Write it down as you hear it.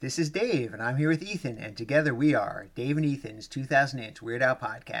This is Dave, and I'm here with Ethan, and together we are Dave and Ethan's 2000-inch Weird Al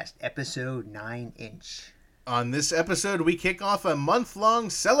podcast, episode 9-inch. On this episode, we kick off a month-long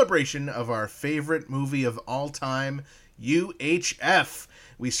celebration of our favorite movie of all time, UHF.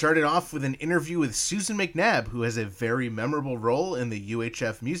 We started off with an interview with Susan McNabb, who has a very memorable role in the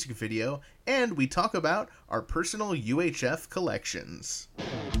UHF music video, and we talk about our personal UHF collections.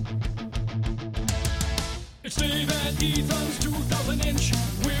 It's Dave and Ethan's 2000-inch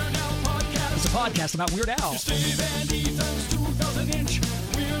Weird Al podcast. It's a podcast about Weird Al. It's Dave and Ethan's 2000-inch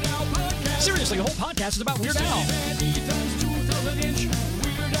Weird Al podcast. Seriously, the whole podcast is about Weird Al. Dave and Ethan's 2000-inch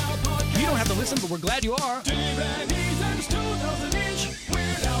Weird Al podcast. You don't have to listen, but we're glad you are. Dave and Ethan's 2000-inch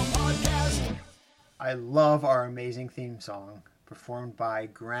Weird Al podcast. I love our amazing theme song, performed by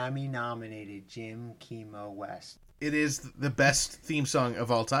Grammy-nominated Jim Kimo West. It is the best theme song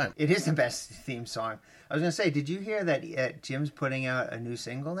of all time. It is the best theme song. I was going to say, did you hear that Jim's putting out a new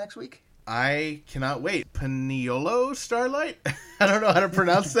single next week? I cannot wait. Paniolo Starlight? I don't know how to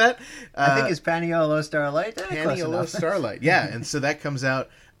pronounce that. I think it's Paniolo Starlight. Paniolo Starlight. Yeah, and so that comes out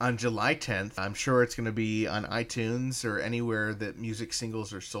on July 10th. I'm sure it's going to be on iTunes or anywhere that music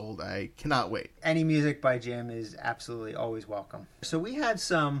singles are sold. I cannot wait. Any music by Jim is absolutely always welcome. So we had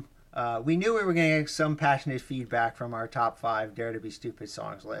some... we knew we were going to get some passionate feedback from our top 5 Dare to Be Stupid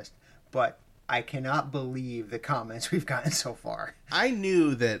songs list, but I cannot believe the comments we've gotten so far. I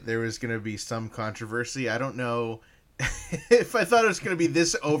knew that there was going to be some controversy. I don't know if I thought it was going to be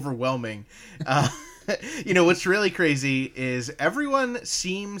this overwhelming. What's really crazy is everyone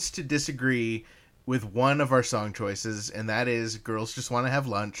seems to disagree with one of our song choices, and that is Girls Just Want to Have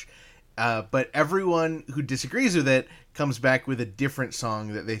Lunch. But everyone who disagrees with it comes back with a different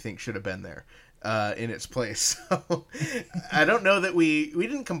song that they think should have been there in its place. So I don't know that we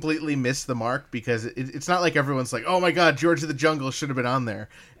didn't completely miss the mark, because it's not like everyone's like, oh my God, George of the Jungle should have been on there.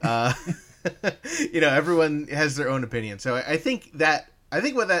 Everyone has their own opinion. So I think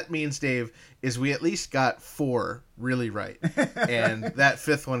what that means, Dave, is we at least got 4 really right. And that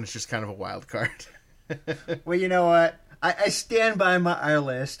 5th one is just kind of a wild card. Well, you know what? I stand by our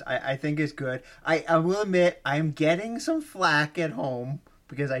list. I think it's good. I will admit I'm getting some flack at home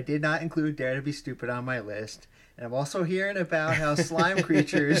because I did not include Dare to Be Stupid on my list. And I'm also hearing about how Slime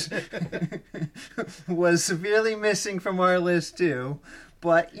Creatures was severely missing from our list too.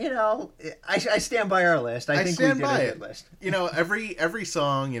 But, I stand by our list. I think we did a good list. Every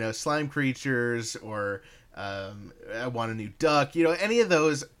song, Slime Creatures or... I Want a New Duck, any of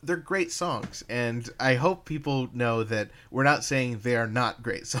those, they're great songs. And I hope people know that we're not saying they are not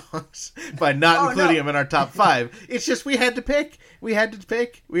great songs by not including them in our top 5. It's just we had to pick. We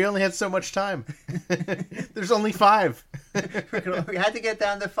only had so much time. There's only 5. We had to get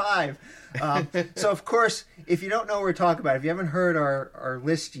down to 5. So, of course, if you don't know what we're talking about, if you haven't heard our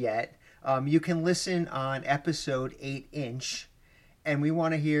list yet, you can listen on episode 8-inch. And we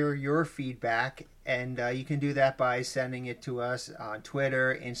want to hear your feedback, and you can do that by sending it to us on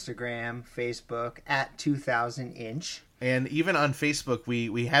Twitter, Instagram, Facebook, at 2000-inch. And even on Facebook,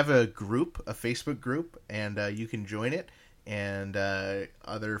 we have a Facebook group, and you can join it, and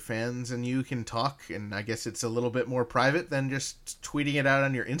other fans and you can talk, and I guess it's a little bit more private than just tweeting it out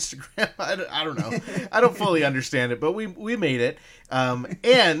on your Instagram. I don't know. I don't fully understand it, but we made it.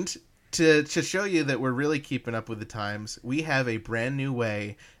 And... To show you that we're really keeping up with the times, we have a brand new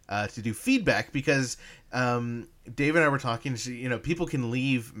way to do feedback, because Dave and I were talking, people can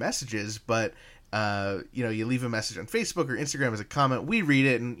leave messages, but you leave a message on Facebook or Instagram as a comment, we read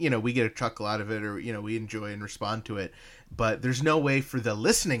it, and we get a chuckle out of it, or we enjoy and respond to it, but there's no way for the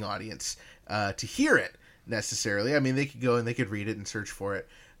listening audience to hear it necessarily. I mean, they could go and they could read it and search for it.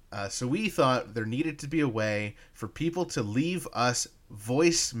 So we thought there needed to be a way for people to leave us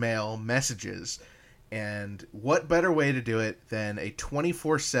voicemail messages. And what better way to do it than a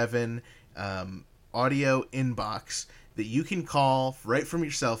 24/7 audio inbox that you can call right from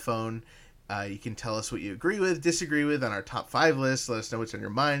your cell phone. You can tell us what you agree with, disagree with on our top 5 list. Let us know what's on your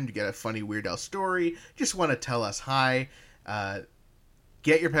mind. You got a funny Weird Al story. Just want to tell us hi.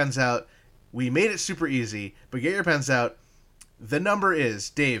 Get your pens out. We made it super easy, but get your pens out. The number is,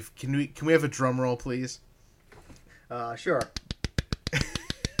 Dave, can we have a drum roll, please? Sure.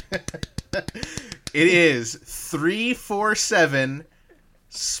 It is 347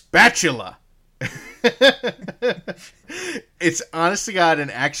 spatula. It's honest to God an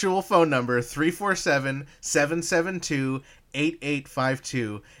actual phone number,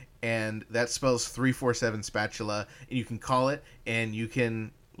 347-772-8852, and that spells 347 spatula, and you can call it and you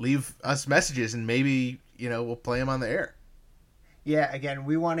can leave us messages, and maybe we'll play them on the air. Yeah, again,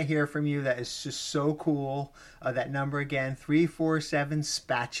 we want to hear from you. That is just so cool. That number again, 347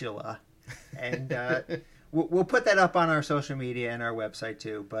 spatula. And we'll put that up on our social media and our website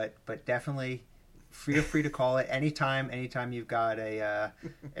too. But definitely feel free to call it anytime you've got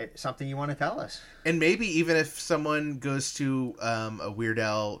something you want to tell us. And maybe even if someone goes to a Weird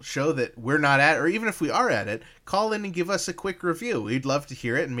Al show that we're not at, or even if we are at it, call in and give us a quick review. We'd love to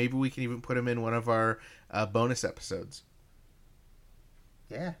hear it, and maybe we can even put them in one of our bonus episodes.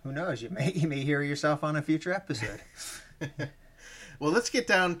 Yeah, who knows? You may hear yourself on a future episode. Well, let's get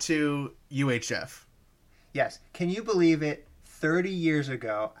down to UHF. Yes. Can you believe it? 30 years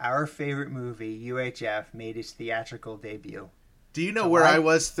ago, our favorite movie, UHF, made its theatrical debut. Do you know where I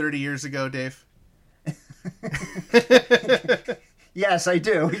was 30 years ago, Dave? Yes, I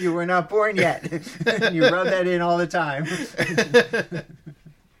do. You were not born yet. You rub that in all the time.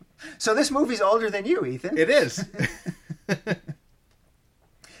 So this movie's older than you, Ethan. It is.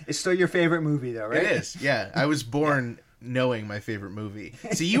 It's still your favorite movie, though, right? It is, yeah. I was born knowing my favorite movie.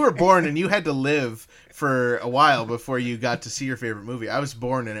 So you were born and you had to live for a while before you got to see your favorite movie. I was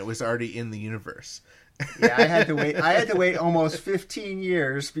born and it was already in the universe. Yeah, I had to wait almost 15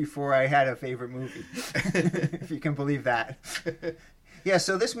 years before I had a favorite movie. If you can believe that. Yeah,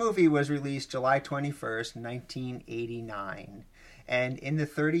 so this movie was released July 21st, 1989. And in the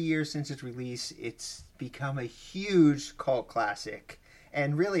 30 years since its release, it's become a huge cult classic.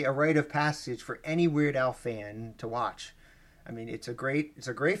 And really a rite of passage for any Weird Al fan to watch. I mean, it's a great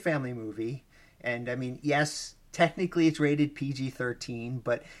family movie. And I mean, yes, technically it's rated PG-13,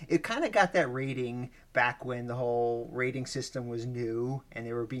 but it kind of got that rating back when the whole rating system was new and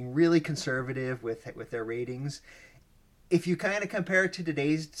they were being really conservative with their ratings. If you kind of compare it to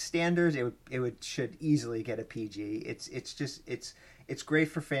today's standards, it should easily get a PG. It's great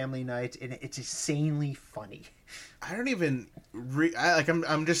for family nights, and it's insanely funny. I don't even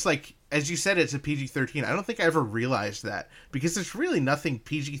I'm just like, as you said, it's a PG-13. I don't think I ever realized that, because there's really nothing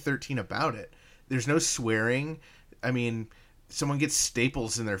PG-13 about it. There's no swearing. I mean, someone gets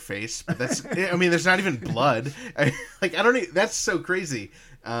staples in their face, but that's I mean, there's not even blood. That's so crazy.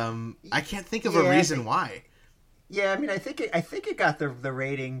 I can't think of a reason why. Yeah, I mean, I think it got the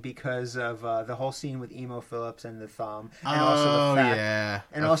rating because of the whole scene with Emo Phillips and the thumb,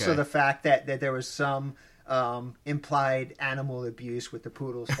 and also the fact that there was some implied animal abuse with the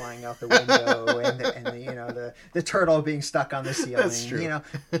poodles flying out the window and the turtle being stuck on the ceiling. That's true.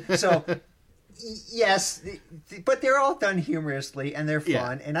 So yes, but they're all done humorously and they're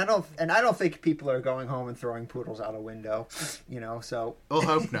fun, and I don't think people are going home and throwing poodles out a window, So we'll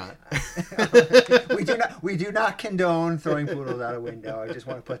hope not. we do not condone throwing poodles out a window. I just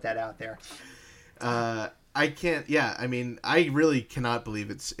want to put that out there. I can't. Yeah, I mean, I really cannot believe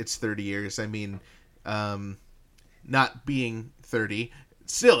it's 30 years. I mean, not being 30,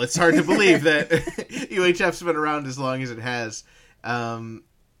 still, it's hard to believe that UHF's been around as long as it has.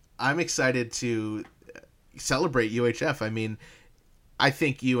 I'm excited to celebrate UHF. I mean, I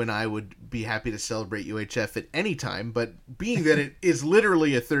think you and I would be happy to celebrate UHF at any time, but being that it is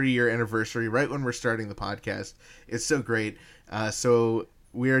literally a 30-year anniversary right when we're starting the podcast, it's so great. So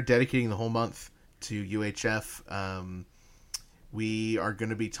we are dedicating the whole month to UHF. We are going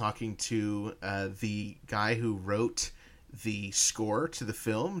to be talking to the guy who wrote the score to the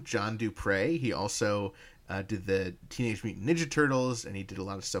film, John Dupre. He also did the Teenage Mutant Ninja Turtles, and he did a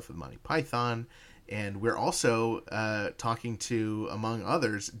lot of stuff with Monty Python. And we're also talking to, among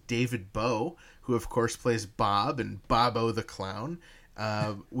others, David Bowe, who of course plays Bob and Bobo the Clown.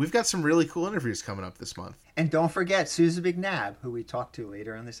 We've got some really cool interviews coming up this month. And don't forget Susan McNabb, who we talked to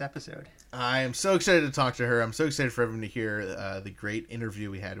later in this episode. I am so excited to talk to her. I'm so excited for everyone to hear the great interview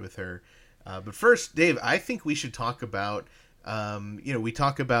we had with her. But first, Dave, I think we should talk about we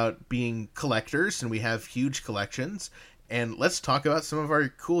talk about being collectors, and we have huge collections, and let's talk about some of our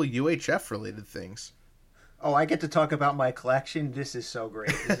cool UHF related things. Oh, I get to talk about my collection. This is so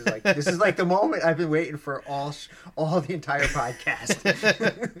great. This is like the moment I've been waiting for all the entire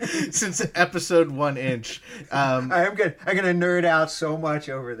podcast since episode 1 inch. I'm gonna nerd out so much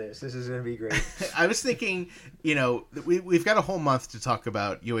over this. This is gonna be great. I was thinking, we've got a whole month to talk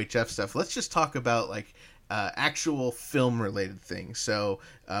about UHF stuff. Let's just talk about actual film related things. So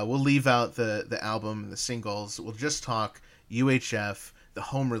we'll leave out the album and the singles. We'll just talk UHF, the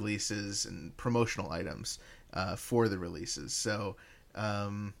home releases and promotional items for the releases. So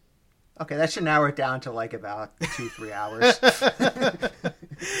okay, that should narrow it down to about 2-3 hours.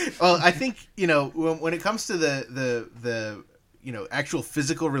 Well, I think when it comes to the actual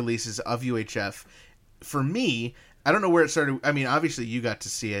physical releases of UHF, for me, I don't know where it started. I mean, obviously you got to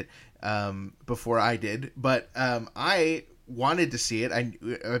see it before I did, but I wanted to see it.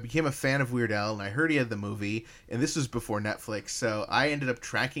 I became a fan of Weird Al, and I heard he had the movie, and this was before Netflix, so I ended up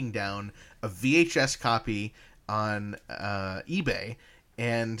tracking down a VHS copy on eBay,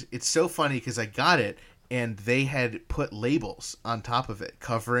 and it's so funny because I got it, and they had put labels on top of it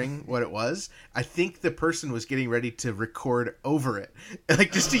covering what it was. I think the person was getting ready to record over it,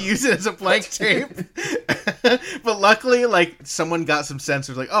 like just to use it as a blank tape. But luckily, like, someone got some sense.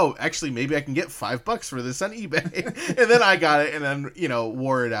 Was like, oh, actually, maybe I can get $5 for this on eBay. And then I got it, and then, you know,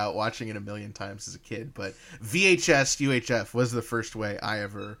 wore it out watching it a million times as a kid. But VHS UHF was the first way I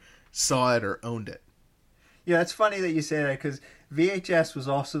ever saw it or owned it. Yeah, it's funny that you say that because VHS was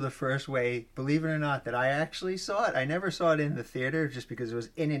also the first way, believe it or not, that I actually saw it. I never saw it in the theater just because it was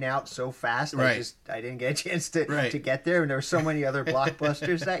in and out so fast. Right. I didn't get a chance to Right. get there, and there were so many other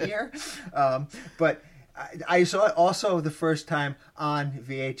blockbusters that year. But I saw it also the first time on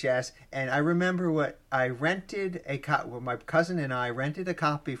VHS, and I remember what I rented my cousin and I rented a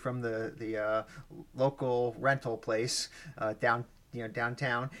copy from the local rental place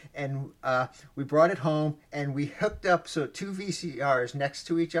downtown, and we brought it home, and we hooked up two VCRs next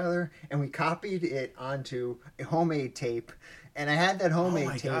to each other, and we copied it onto a homemade tape. And I had that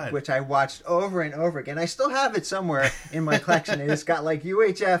homemade tape, God. which I watched over and over again. I still have it somewhere in my collection, and it's got like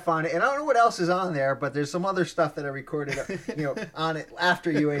UHF on it. And I don't know what else is on there, but there's some other stuff that I recorded, on it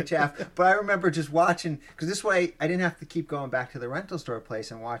after UHF. But I remember just watching, because this way I didn't have to keep going back to the rental store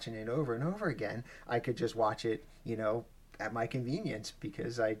place and watching it over and over again. I could just watch it, at my convenience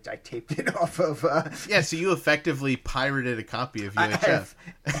because I taped it off of. Yeah, so you effectively pirated a copy of UHF.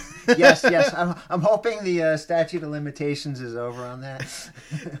 Yes. I'm hoping the statute of limitations is over on that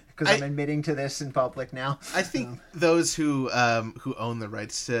because I'm admitting to this in public now. I think those who own the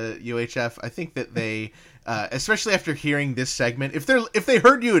rights to UHF, I think that they, especially after hearing this segment, if they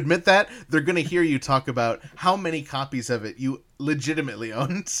heard you admit that, they're going to hear you talk about how many copies of it you legitimately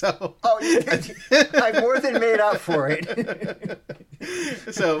own. So, I more than made up for it.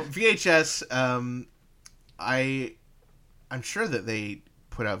 So VHS, I'm sure that they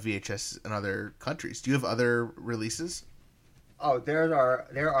put out VHS in other countries. Do you have other releases? Oh, there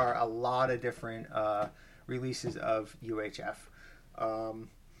are a lot of different releases of UHF.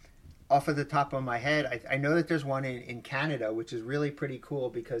 Off of the top of my head, I know that there's one in Canada, which is really pretty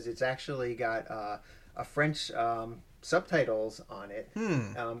cool because it's actually got a French subtitles on it,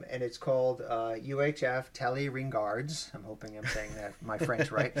 and it's called UHF Tele Ringards. I'm hoping I'm saying that my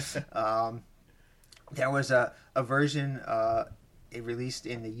French right. There was a version it released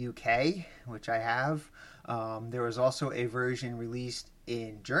in the UK, which I have. There was also a version released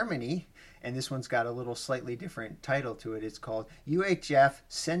in Germany, and this one's got a little slightly different title to it. It's called UHF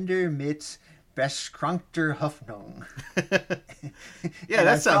Sender mit Beschränkter Hoffnung. Yeah,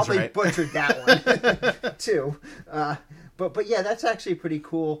 that sounds right. I probably butchered that one too. But yeah, that's actually pretty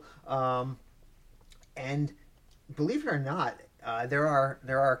cool. And believe it or not, there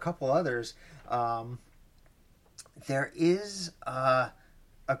are a couple others. There is a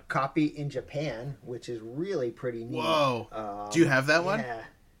copy in Japan, which is really pretty neat. Whoa! Do you have that one? Yeah,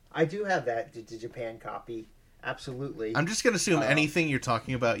 I do have that the Japan copy. Absolutely. I'm just going to assume anything you're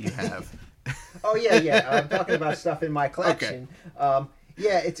talking about you have. Oh yeah. I'm talking about stuff in my collection. Okay.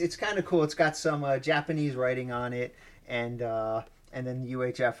 Yeah, it's kind of cool. It's got some Japanese writing on it, and then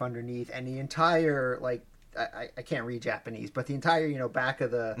UHF underneath, and the entire I can't read Japanese, but the entire back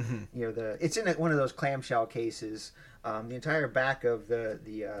of the it's in one of those clamshell cases. The entire back of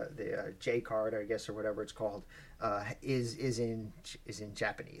the J card, I guess, or whatever it's called, is in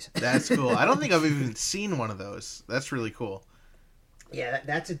Japanese. That's cool. I don't think I've even seen one of those. That's really cool. Yeah,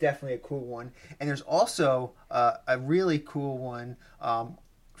 that's definitely a cool one. And there's also a really cool one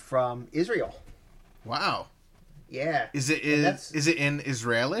from Israel. Wow. Yeah. Is it in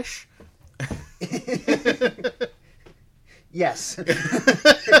Israelish? Yes.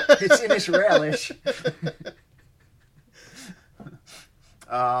 It's in Israelish.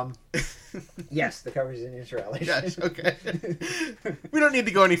 Yes, the cover's in Israelish. Yes, okay. We don't need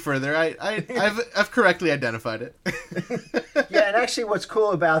to go any further. I've correctly identified it. Yeah, and actually, what's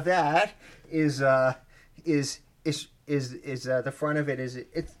cool about that is the front of it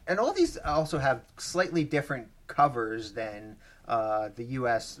it's and all these also have slightly different covers than the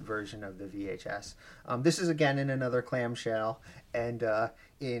U.S. version of the VHS. This is again in another clamshell, and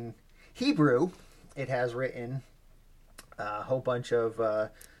in Hebrew, it has written a whole bunch of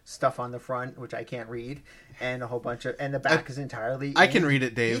stuff on the front, which I can't read, and a whole bunch of, and the back is entirely. I can read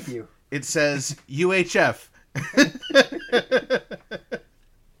it, Dave. Hebrew. It says UHF.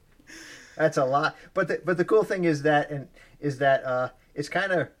 That's a lot, but the cool thing is that it's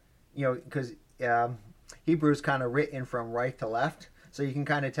kind of because Hebrew is kind of written from right to left, so you can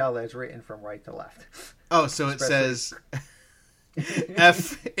kind of tell that it's written from right to left. Oh, so it says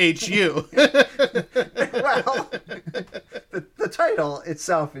FHU. Well, the title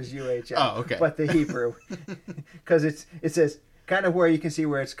itself is UHF. Oh, okay. But the Hebrew, because it says kind of where you can see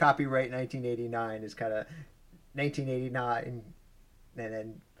where it's copyright 1989 is kind of 1989, and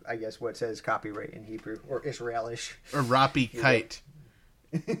then I guess what says copyright in Hebrew or Israelish. Or Rapi Kite.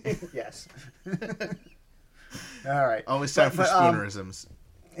 Yes. All right. Always time for spoonerisms.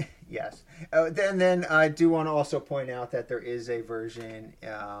 Yes. Then I do want to also point out that there is a version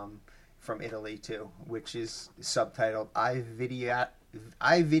from Italy too, which is subtitled "iVideo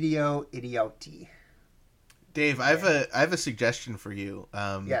Idioti." Dave, I have a suggestion for you.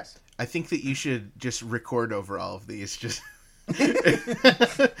 Yes. I think that you should just record over all of these. Just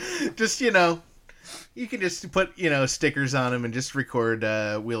you can just put stickers on them and just record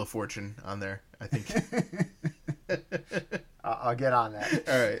Wheel of Fortune on there. I think. I'll get on that.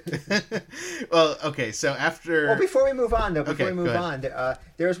 All right. Well, okay. So after. Well, before we move on,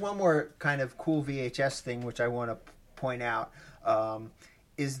 there's one more kind of cool VHS thing which I want to point out.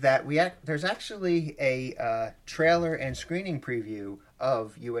 Is that there's actually a trailer and screening preview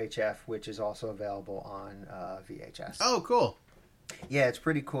of UHF, which is also available on VHS. Oh, cool. Yeah, it's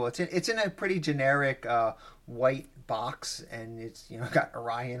pretty cool. It's in a pretty generic white box, and it's got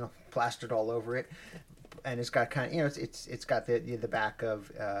Orion plastered all over it, and it's got kind of it's got the back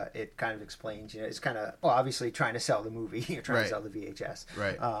of it kind of explains it's kind of obviously trying to sell the movie, trying to sell the VHS,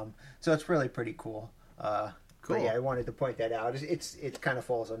 right? So it's really pretty cool. Cool. But yeah, I wanted to point that out. It kind of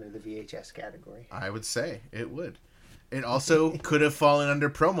falls under the VHS category. I would say it would. It also could have fallen under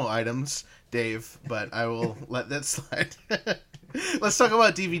promo items, Dave, but I will let that slide. Let's talk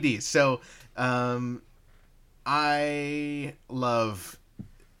about DVDs. So, I loved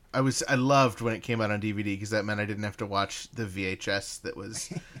when it came out on DVD because that meant I didn't have to watch the VHS that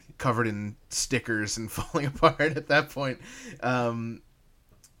was covered in stickers and falling apart at that point. And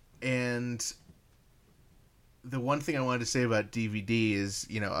the one thing I wanted to say about DVD is,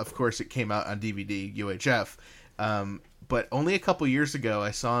 of course it came out on DVD, UHF, but only a couple years ago I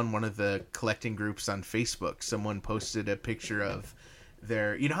saw in one of the collecting groups on Facebook, someone posted a picture of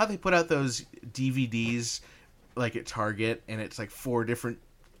their, how they put out those DVDs like at Target and it's like 4 different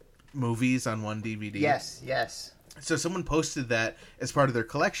movies on one DVD? Yes. So someone posted that as part of their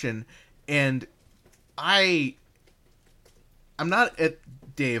collection, and I'm not at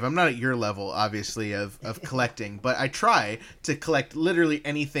your level, obviously, of collecting, but I try to collect literally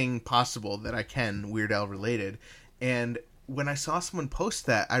anything possible that I can Weird Al related. And when I saw someone post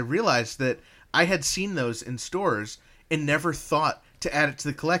that, I realized that I had seen those in stores and never thought to add it to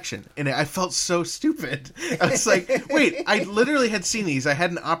the collection. And I felt so stupid. I was like, wait, I literally had seen these. I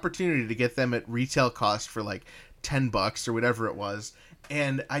had an opportunity to get them at retail cost for like $10 or whatever it was.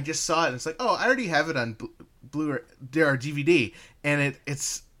 And I just saw it and it's like, oh, I already have it on Blu-ray or DVD. And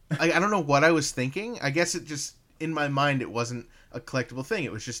it's I don't know what I was thinking. I guess it just, in my mind, it wasn't a collectible thing.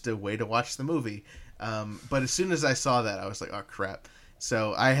 It was just a way to watch the movie. But as soon as I saw that, I was like, oh, crap.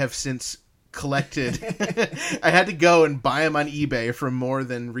 So I have since collected. I had to go and buy them on eBay for more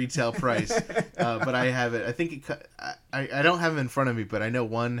than retail price. But I have it. I think I don't have it in front of me, but I know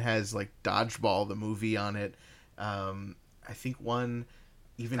one has like Dodgeball, the movie, on it. I think one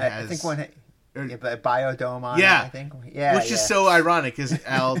even has... I think one... Biodome on it, I think. Yeah, which is so ironic because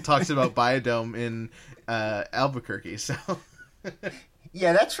Al talks about Biodome in Albuquerque. So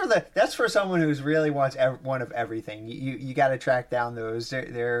yeah, that's for someone who's really wants one of everything. You got to track down those.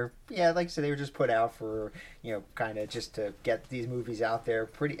 They're like I said, they were just put out for kind of just to get these movies out there.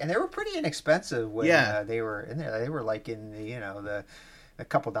 And they were pretty inexpensive when they were in there. They were like in the a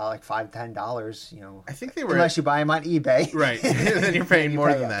couple dollars, like $5-10. I think they were, unless you buy them on eBay, right? Then you're paying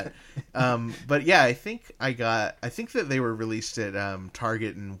more than that. But yeah, I think that they were released at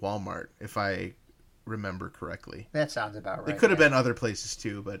Target and Walmart, if I remember correctly. That sounds about right. It could have been other places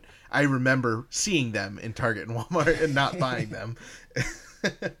too, but I remember seeing them in Target and Walmart and not buying them.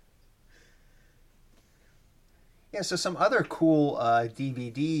 Yeah, so some other cool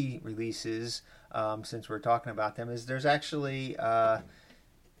DVD releases, since we're talking about them, is there's actually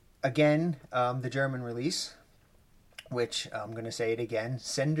again the German release, which I'm going to say it again,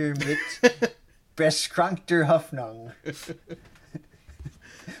 Sender mit beschränkter Hoffnung.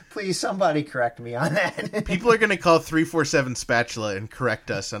 Please, somebody correct me on that. People are going to call 347 Spatula and correct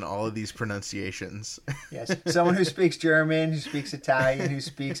us on all of these pronunciations. Yes, someone who speaks German, who speaks Italian, who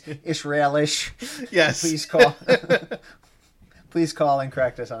speaks Israelish. Yes, please call. please call and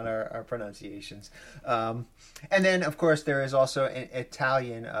correct us on our pronunciations. And then, of course, there is also an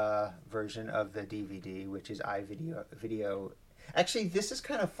Italian version of the DVD, which is iVideo. Actually, this is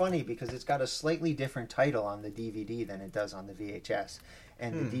kind of funny because it's got a slightly different title on the DVD than it does on the VHS.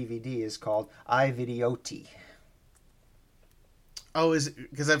 And the DVD is called iVideoti. Oh, is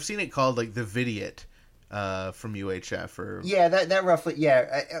it because I've seen it called like the Vidiot from UHF or Yeah, that roughly,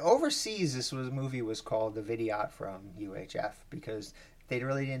 yeah. Overseas, this movie was called the Vidiot from UHF because they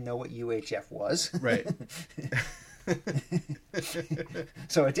really didn't know what UHF was. right.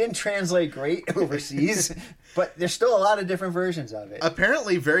 So it didn't translate great overseas, but there's still a lot of different versions of it.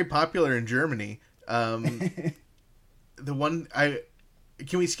 Apparently very popular in Germany. The one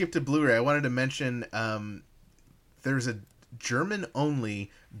can we skip to Blu-ray? I wanted to mention there's a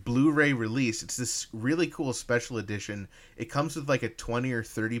German-only Blu-ray release. It's this really cool special edition. It comes with like a 20 or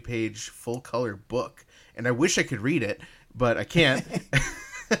 30-page full-color book, and I wish I could read it, but I can't.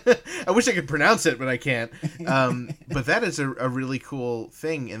 I wish I could pronounce it, but I can't. But that is a really cool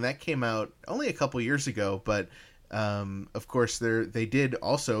thing, and that came out only a couple years ago. But of course, they did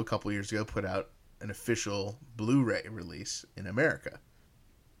also a couple years ago put out an official Blu-ray release in America.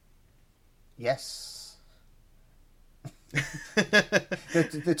 Yes.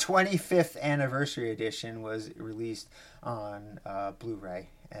 The 25th anniversary edition was released on Blu-ray.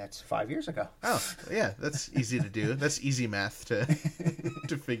 That's 5 years ago. Oh, yeah, that's easy to do. That's easy math to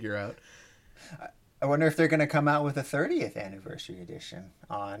figure out. I wonder if they're going to come out with a 30th anniversary edition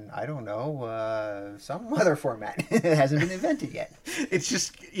on, I don't know, some other format that hasn't been invented yet. It's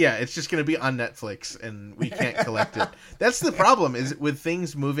just going to be on Netflix, and we can't collect it. That's the problem, is with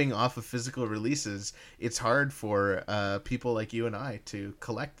things moving off of physical releases, it's hard for people like you and I to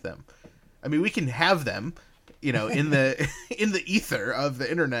collect them. I mean, we can have them, in the ether of the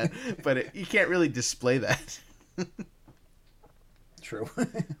internet, but you can't really display that. True.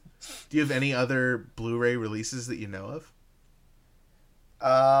 Do you have any other Blu-ray releases that you know of?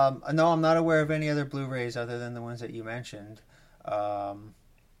 No, I'm not aware of any other Blu-rays other than the ones that you mentioned. I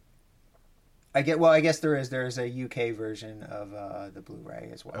guess there is a UK version of the Blu-ray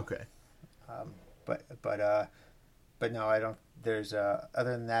as well. Okay. But no, I don't. There's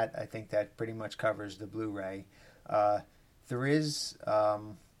other than that, I think that pretty much covers the Blu-ray. There is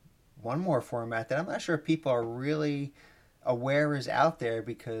one more format that I'm not sure people are really aware is out there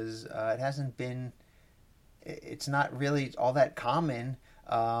because it's not really all that common,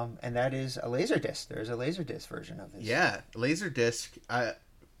 and that is a Laserdisc. There's a Laserdisc version of this. Yeah, Laserdisc.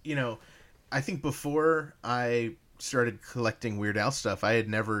 I think before I started collecting Weird Al stuff, I had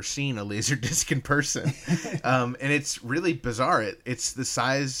never seen a Laserdisc in person, and it's really bizarre. It's the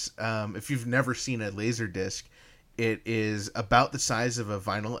size. If you've never seen a Laserdisc, it is about the size of a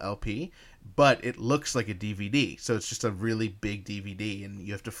vinyl LP, but it looks like a DVD. So it's just a really big DVD, and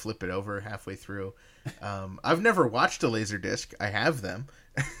you have to flip it over halfway through. I've never watched a Laserdisc. I have them.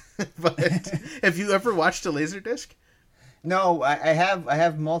 But have you ever watched a Laserdisc? No, I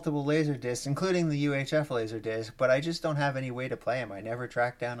have multiple Laserdiscs, including the UHF Laserdisc, but I just don't have any way to play them. I never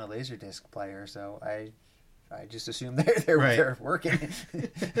tracked down a Laserdisc player, so I just assume they're working.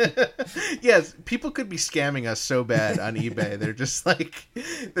 Yes, people could be scamming us so bad on eBay. They're just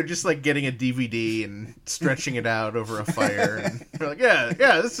like getting a DVD and stretching it out over a fire, and they're like, yeah,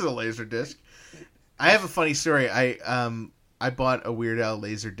 this is a Laserdisc. I have a funny story. I bought a Weird Al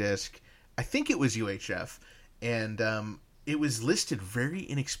Laserdisc. I think it was UHF, and it was listed very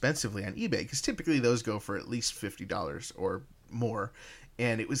inexpensively on eBay because typically those go for at least $50 or more,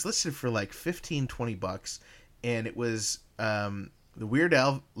 and it was listed for like $15-$20. And it was the Weird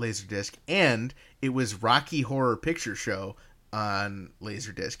Al Laserdisc, and it was Rocky Horror Picture Show on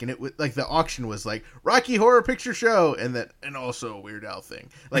Laserdisc, and it was like the auction was like Rocky Horror Picture Show, and also a Weird Al thing.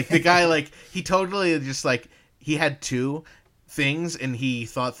 Like the guy, he totally just he had two things, and he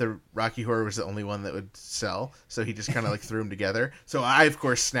thought the Rocky Horror was the only one that would sell, so he just kind of threw them together. So I, of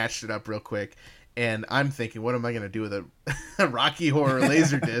course, snatched it up real quick. And I'm thinking, what am I going to do with a Rocky Horror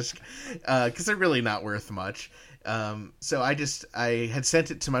Laserdisc? Because they're really not worth much. So I had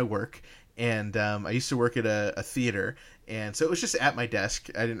sent it to my work, and I used to work at a theater, and so it was just at my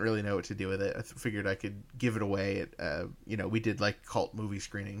desk. I didn't really know what to do with it. I figured I could give it away at, we did cult movie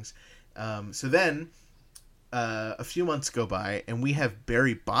screenings. So then a few months go by, and we have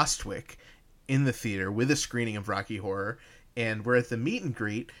Barry Bostwick in the theater with a screening of Rocky Horror, and we're at the meet and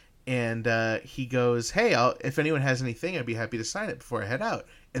greet. And he goes, hey, if anyone has anything, I'd be happy to sign it before I head out.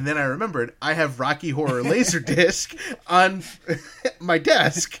 And then I remembered I have Rocky Horror Laserdisc on my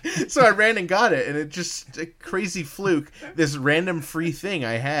desk. So I ran and got it. And it just a crazy fluke. This random free thing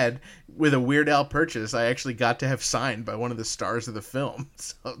I had with a Weird Al purchase, I actually got to have signed by one of the stars of the film.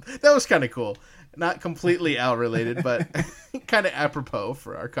 So that was kind of cool. Not completely Al related, but kind of apropos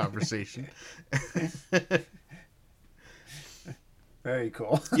for our conversation. Very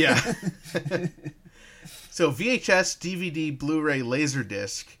cool. Yeah. So VHS, DVD, Blu-ray,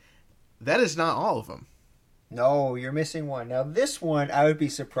 Laserdisc. That is not all of them. No, you're missing one. Now, this one, I would be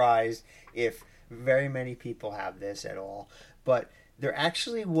surprised if very many people have this at all. But there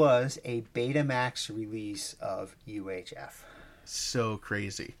actually was a Betamax release of UHF. So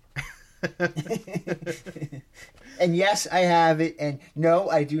crazy. And yes, I have it. And no,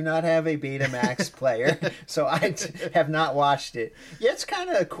 I do not have a Betamax player, so I have not watched it. Yeah, it's kind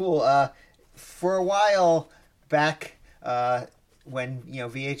of cool. For a while back, when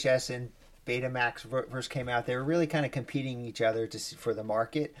VHS and Betamax first came out, they were really kind of competing each other for the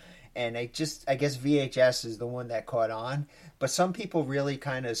market. And I guess VHS is the one that caught on. But some people really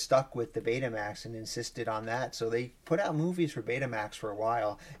kind of stuck with the Betamax and insisted on that. So they put out movies for Betamax for a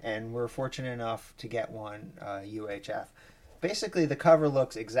while. And we're fortunate enough to get one, UHF. Basically, the cover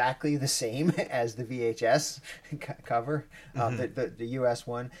looks exactly the same as the VHS cover, the US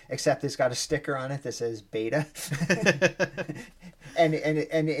one, except it's got a sticker on it that says Beta. And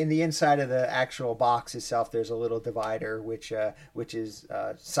in the inside of the actual box itself, there's a little divider which is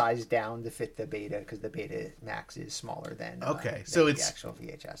sized down to fit the Beta, because the Beta Max is smaller than so the it's actual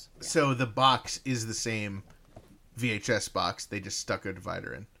VHS. Yeah. So the box is the same VHS box. They just stuck a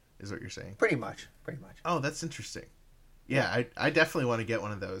divider in, is what you're saying? Pretty much. Oh, that's interesting. Yeah, I definitely want to get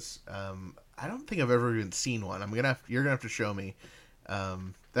one of those. I don't think I've ever even seen one. You're gonna have to show me.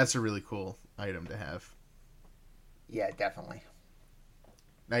 That's a really cool item to have. Yeah, definitely.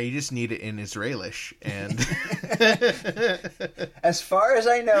 Now you just need it in Israelish, and as far as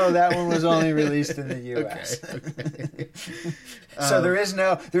I know, that one was only released in the U.S. Okay. So there is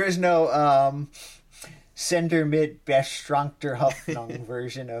no Sender mit Bestrangter Hoffnung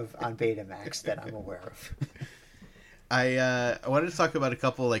version on Betamax that I'm aware of. I wanted to talk about a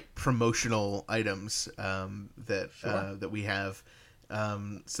couple like promotional items that we have.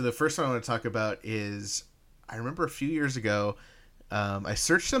 So the first one I want to talk about is, I remember a few years ago, I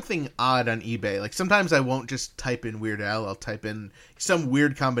searched something odd on eBay. Like sometimes I won't just type in Weird Al, I'll type in some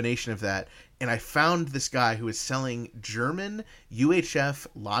weird combination of that. And I found this guy who was selling German UHF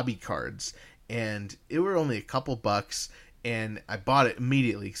lobby cards, and it were only a couple bucks, and I bought it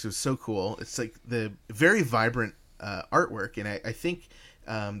immediately because it was so cool. It's like the very vibrant artwork, and I think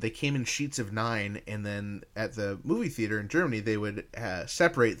they came in sheets of 9, and then at the movie theater in Germany they would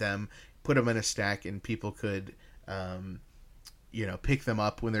separate them, put them in a stack, and people could pick them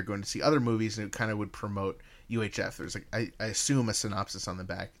up when they're going to see other movies, and it kind of would promote UHF. There's like I assume a synopsis on the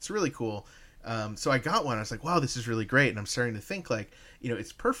back. It's really cool. So I got one. I was like, wow, this is really great. And I'm starting to think like,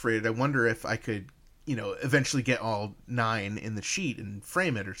 it's perforated. I wonder if I could eventually get all 9 in the sheet and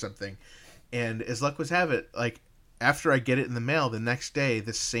frame it or something. And as luck would have it, like after I get it in the mail the next day,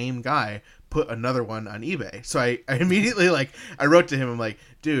 the same guy put another one on eBay. So I immediately I wrote to him. I'm like,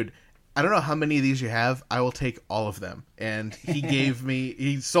 dude, I don't know how many of these you have. I will take all of them. And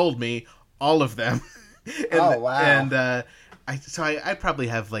he sold me all of them. Oh, wow. And I probably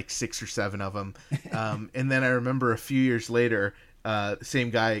have like 6 or 7 of them. And then I remember a few years later, the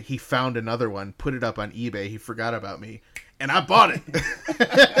same guy, he found another one, put it up on eBay. He forgot about me, and I bought it.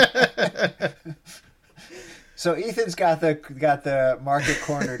 So Ethan's got the market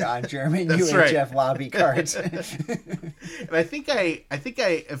cornered on German That's UHF right. lobby cards. And I think I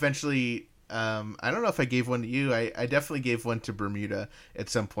eventually, I don't know if I gave one to you. I definitely gave one to Bermuda at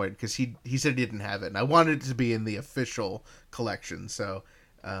some point because he said he didn't have it, and I wanted it to be in the official collection. So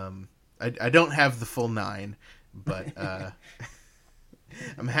I don't have the full 9, but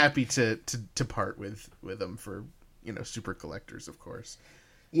I'm happy to part with them for super collectors, of course.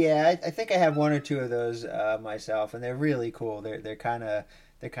 Yeah, I think I have 1 or 2 of those myself, and they're really cool. They're kind of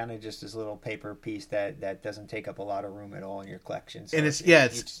just this little paper piece that doesn't take up a lot of room at all in your collection. So and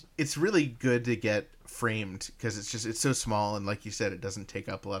it's really good to get framed because it's so small, and like you said, it doesn't take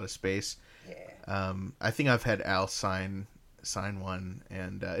up a lot of space. Yeah. I think I've had Al sign one,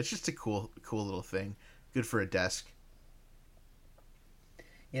 and it's just a cool little thing. Good for a desk.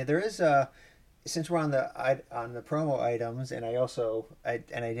 Yeah, there is since we're on the promo items, and I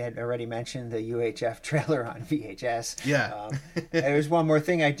had already mentioned the UHF trailer on VHS. Yeah. There's one more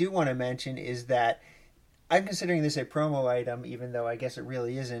thing I do want to mention is that I'm considering this a promo item, even though I guess it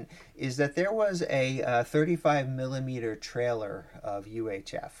really isn't. Is that there was a 35 millimeter trailer of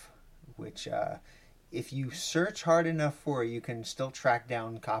UHF, which if you search hard enough for, you can still track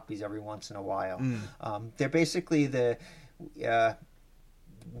down copies every once in a while. They're basically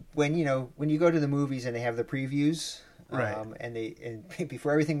when you go to the movies and they have the previews, Right. and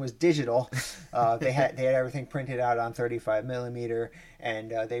before everything was digital, they had everything printed out on 35 millimeter,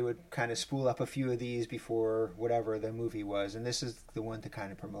 and they would kind of spool up a few of these before whatever the movie was, and this is the one to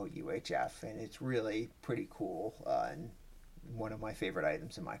kind of promote UHF, and it's really pretty cool, and one of my favorite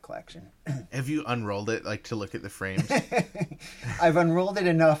items in my collection. Have you unrolled it, like, to look at the frames? I've unrolled it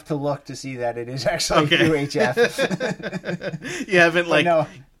enough to look to see that it is actually Okay. UHF. You haven't, like, no.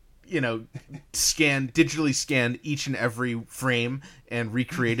 digitally scanned each and every frame and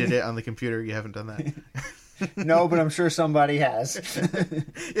recreated it on the computer? You haven't done that? No, but I'm sure somebody has.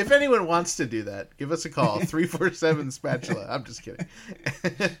 If anyone wants to do that, give us a call. 347 Spatula. I'm just kidding.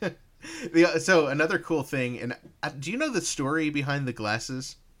 So another cool thing, and do you know the story behind the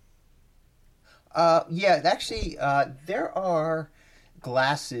glasses? Yeah, actually, there are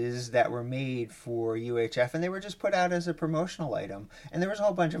glasses that were made for UHF, and they were just put out as a promotional item. And there was a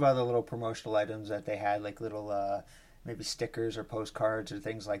whole bunch of other little promotional items that they had, like little maybe stickers or postcards or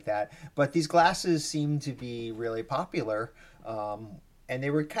things like that. But these glasses seemed to be really popular, and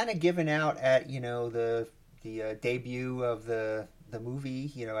they were kind of given out at the debut of the movie,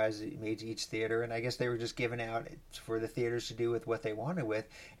 as it made to each theater, and I guess they were just given out for the theaters to do with what they wanted with.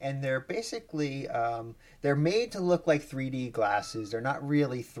 And they're basically they're made to look like 3D glasses. They're not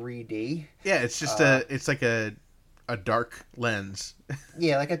really 3D. Yeah, it's just it's like a dark lens.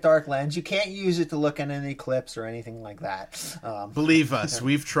 Yeah, like a dark lens. You can't use it to look at any clips or anything like that. Believe us,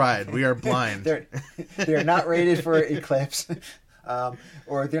 we've tried. We are blind. They're not rated for eclipse.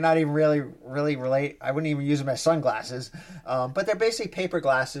 Or they're not even really relate. I wouldn't even use them as sunglasses, but they're basically paper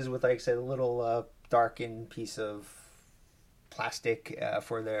glasses with, like I said, a little darkened piece of plastic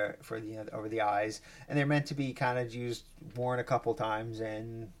for the over the eyes, and they're meant to be kind of worn a couple times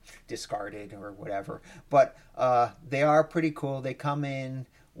and discarded or whatever. But they are pretty cool. They come in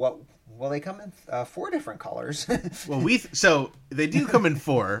they come in 4 different colors. Well, so they do come in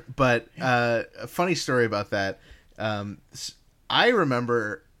 4, but a funny story about that. I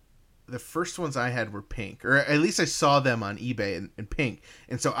remember the first ones I had were pink, or at least I saw them on eBay in pink,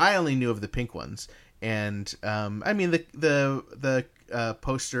 and so I only knew of the pink ones. And I mean, the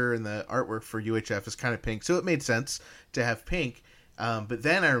poster and the artwork for UHF is kind of pink, so it made sense to have pink. But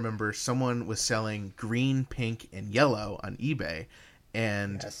then I remember someone was selling green, pink, and yellow on eBay,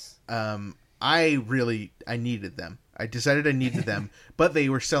 and Yes. I needed them. I decided I needed them, but they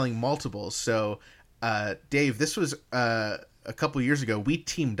were selling multiples. So, Dave, this was a couple years ago. We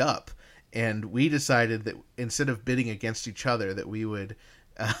teamed up, and we decided that instead of bidding against each other, that we would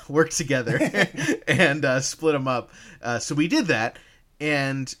work together and split them up. So we did that,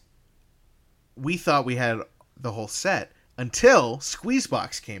 and we thought we had the whole set until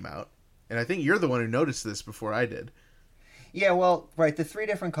Squeezebox came out. And I think you're the one who noticed this before I did. Yeah, well, right. The 3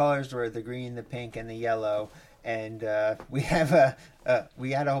 different colors were the green, the pink, and the yellow. And we had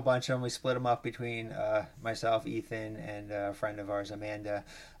a whole bunch of them. We split them up between myself, Ethan, and a friend of ours, Amanda.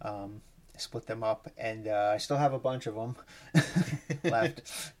 Split them up, and I still have a bunch of them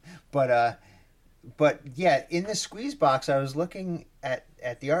left. But yeah, in the squeeze box, I was looking at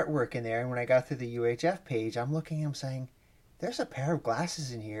the artwork in there, and when I got to the UHF page, I'm looking, I'm saying, there's a pair of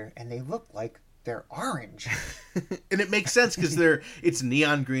glasses in here, and they look like they're orange. And it makes sense because it's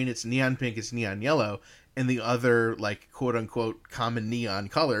neon green, it's neon pink, it's neon yellow, and the other, like, quote unquote common neon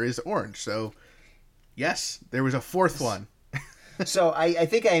color is orange. So yes, there was a 4th one. So I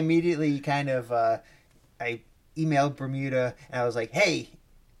think I immediately kind of I emailed Bermuda, and I was like, hey,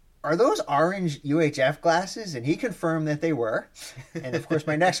 are those orange UHF glasses? And he confirmed that they were. And of course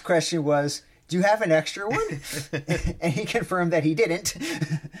my next question was, do you have an extra one? And he confirmed that he didn't.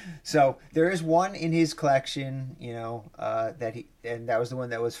 So there is one in his collection, and that was the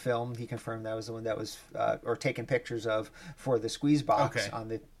one that was filmed. He confirmed that was the one that was or taken pictures of for the squeeze box on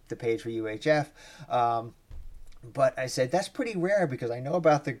the page for UHF. But I said, that's pretty rare because I know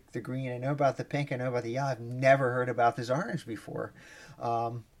about the green, I know about the pink, I know about the yellow. I've never heard about this orange before.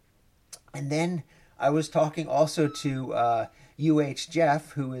 And then I was talking also to UH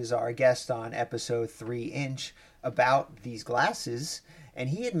Jeff, who is our guest on episode 3 Inch, about these glasses. And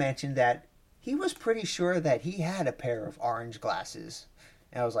he had mentioned that he was pretty sure that he had a pair of orange glasses.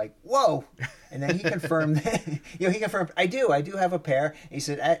 And I was like, whoa. And then he confirmed that, he confirmed, I do have a pair. And he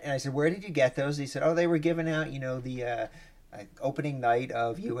said, and I said, where did you get those? He said, oh, they were given out, the opening night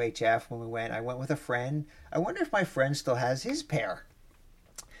of UHF when we went. I went with a friend. I wonder if my friend still has his pair.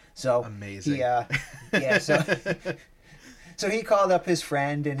 So amazing. So he called up his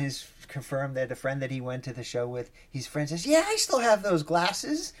friend and confirmed that the friend that he went to the show with, his friend says, yeah, I still have those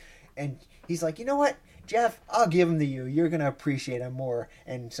glasses. And he's like, you know what? Jeff, I'll give them to you. You're going to appreciate them more.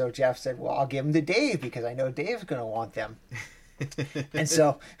 And so Jeff said, well, I'll give them to Dave because I know Dave's going to want them. And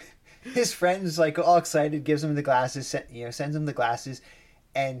so his friend's like all excited, gives him the glasses, sends him the glasses.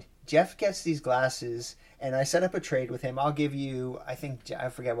 And Jeff gets these glasses, and I set up a trade with him. I'll give you, I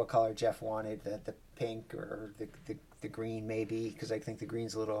forget what color Jeff wanted, the pink or the green maybe, because I think the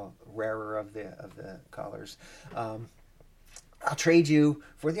green's a little rarer of the colors. I'll trade you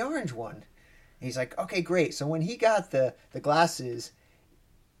for the orange one. And he's like, okay, great. So when he got the glasses,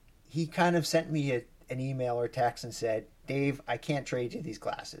 he kind of sent me an email or text and said, Dave, I can't trade you these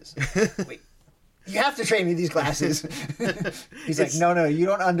glasses. Wait, you have to trade me these glasses. He's like, no, you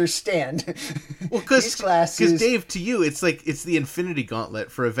don't understand. Well, because Dave, to you, it's like it's the Infinity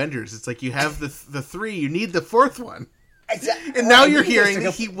Gauntlet for Avengers. It's like you have the three, you need the fourth one, and now you're hearing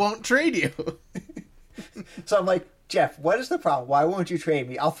that he won't trade you. So I'm like, Jeff, what is the problem? Why won't you trade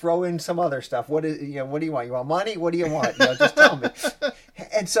me? I'll throw in some other stuff. What do you want? You want money? What do you want? Just tell me.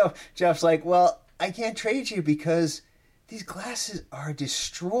 And so Jeff's like, well, I can't trade you because these glasses are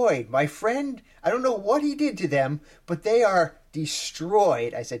destroyed. My friend, I don't know what he did to them, but they are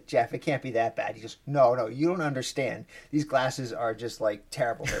destroyed. I said, Jeff, it can't be that bad. He goes, no, you don't understand. These glasses are just like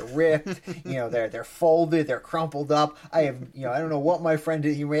terrible. They're ripped, they're folded, they're crumpled up. I don't know what my friend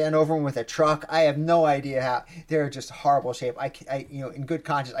did. He ran over them with a truck. I have no idea how. They're just horrible shape. I in good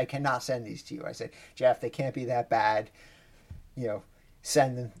conscience, I cannot send these to you. I said, Jeff, they can't be that bad.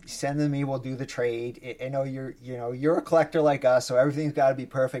 Send them to me. We'll do the trade. I know you're a collector like us, so everything's got to be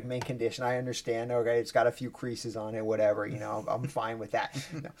perfect, mint condition. I understand. Okay, it's got a few creases on it, whatever. I'm fine with that.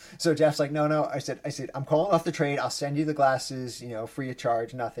 No. So Jeff's like, no. I said, I'm calling off the trade. I'll send you the glasses, free of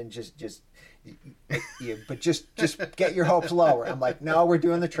charge, nothing. Just get your hopes lower. I'm like, no, we're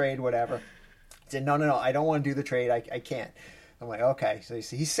doing the trade, whatever. I said, no, I don't want to do the trade. I can't. I'm like, okay. So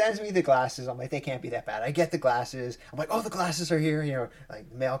he sends me the glasses. I'm like, they can't be that bad. I get the glasses. I'm like, oh, the glasses are here. Like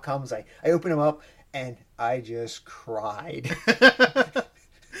the mail comes. I open them up, and I just cried.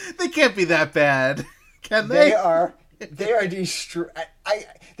 They can't be that bad, can they? They are destroyed.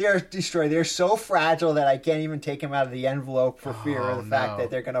 They are destroyed. They're so fragile that I can't even take them out of the envelope for fear of the fact that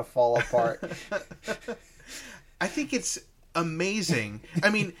they're going to fall apart. I think it's amazing.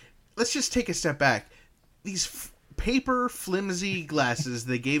 I mean, let's just take a step back. These paper flimsy glasses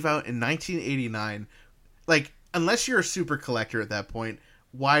they gave out in 1989, like, unless you're a super collector at that point,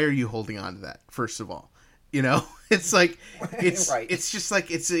 why are you holding on to that? First of all, it's like it's right. It's just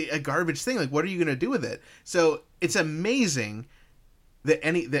like it's a garbage thing. Like, what are you going to do with it? So it's amazing that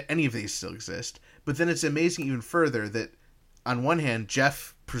any of these still exist, but then it's amazing even further that on one hand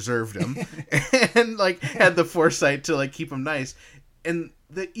Jeff preserved them and like had the foresight to like keep them nice, and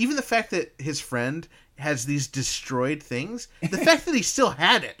even the fact that his friend has these destroyed things, the fact that he still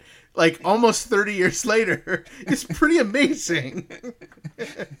had it like almost 30 years later is pretty amazing.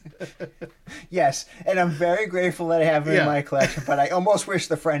 Yes, and I'm very grateful that I have them in my collection, but I almost wish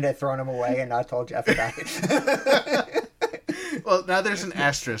the friend had thrown them away and not told Jeff about it. Well, now there's an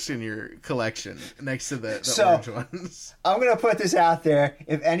asterisk in your collection next to the orange ones. I'm going to put this out there.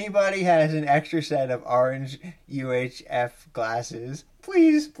 If anybody has an extra set of orange UHF glasses,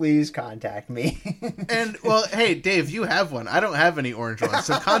 please contact me. And, well, hey, Dave, you have one. I don't have any orange ones,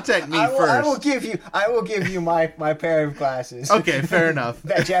 so contact me first. I will give you my pair of glasses. Okay, fair enough.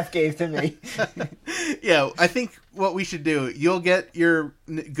 That Jeff gave to me. Yeah, I think what we should do, you'll get your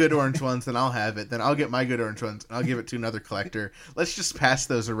good orange ones, and I'll have it. Then I'll get my good orange ones, and I'll give it to another collector. Let's just pass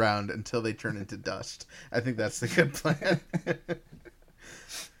those around until they turn into dust. I think that's the good plan.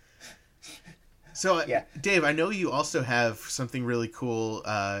 So, yeah. Dave, I know you also have something really cool.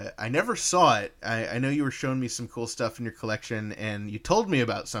 I never saw it. I know you were showing me some cool stuff in your collection, and you told me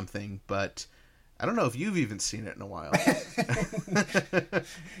about something, but I don't know if you've even seen it in a while.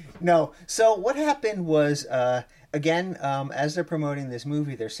 No. So what happened was, again, as they're promoting this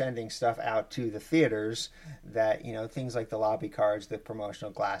movie, they're sending stuff out to the theaters that, things like the lobby cards, the promotional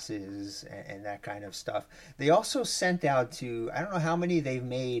glasses, and that kind of stuff. They also sent out to, I don't know how many they've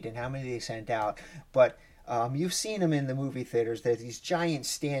made and how many they sent out, but you've seen them in the movie theaters. There's these giant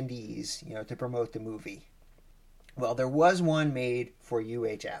standees, to promote the movie. Well, there was one made for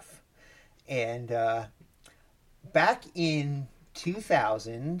UHF. And back in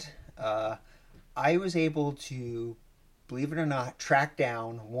 2000, I was able to, believe it or not, track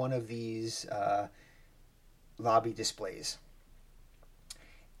down one of these lobby displays.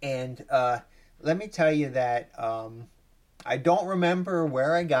 And let me tell you that I don't remember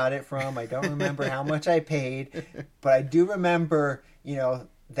where I got it from. I don't remember how much I paid. But I do remember,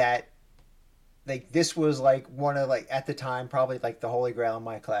 that like this was like one of like at the time probably like the holy grail in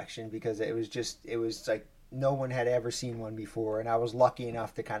my collection because it was like no one had ever seen one before, and I was lucky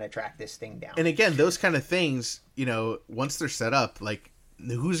enough to kind of track this thing down. And again, those kind of things, you know, once they're set up, like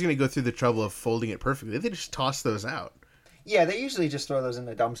who's going to go through the trouble of folding it perfectly? They just toss those out. Yeah, they usually just throw those in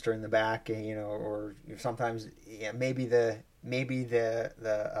the dumpster in the back, you know, or sometimes maybe the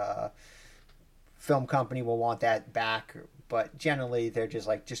film company will want that back, but generally they're just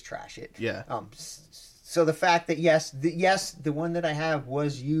like just trash it. Yeah. So the fact that the one that I have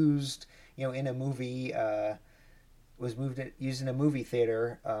was used, you know, in a movie, used in a movie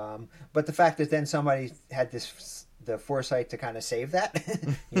theater, but the fact that then somebody had the foresight to kind of save that,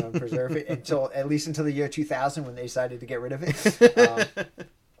 you know, and preserve it at least until the year 2000 when they decided to get rid of it,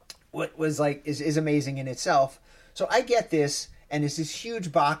 what was like is amazing in itself. So I get this, and it's this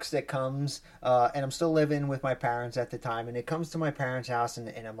huge box that comes, and I'm still living with my parents at the time, and it comes to my parents' house,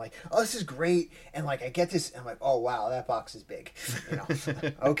 and I'm like, oh, this is great, and like I get this, and I'm like, oh wow, that box is big, you know,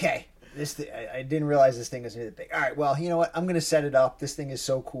 okay. I didn't realize this thing was really big. All right, well, you know what? I'm going to set it up. This thing is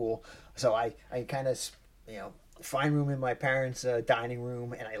so cool. So I kind of, you know, find room in my parents' dining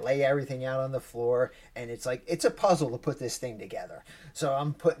room, and I lay everything out on the floor, and it's like it's a puzzle to put this thing together. So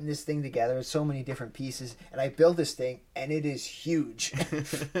I'm putting this thing together. It's so many different pieces, and I build this thing, and it is huge.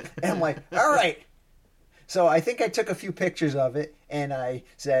 And I'm like, all right. So I think I took a few pictures of it, and I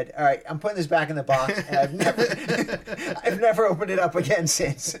said, all right, I'm putting this back in the box, and I've never opened it up again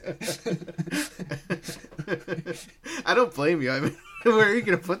since. I don't blame you. I mean, where are you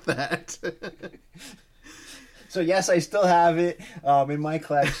going to put that? So yes, I still have it in my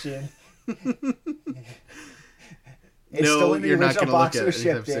collection. It's still in the original box it was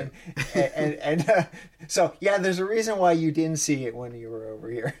shipped in. And so, yeah, there's a reason why you didn't see it when you were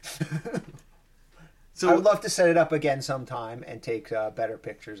over here. So I would love to set it up again sometime and take better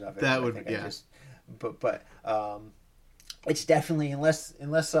pictures of it. That would, yeah. But it's definitely,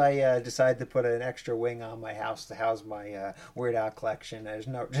 unless I decide to put an extra wing on my house to house my Weird Al collection, there's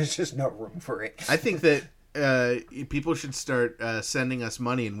just no room for it. I think that people should start sending us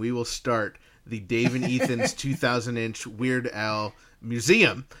money, and we will start the Dave and Ethan's 2,000-inch Weird Al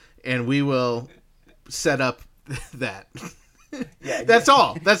museum, and we will set up that. Yeah, that's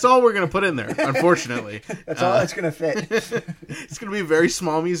all. That's all we're going to put in there, unfortunately. That's all it's going to fit. It's going to be a very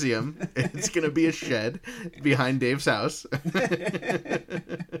small museum. It's going to be a shed behind Dave's house.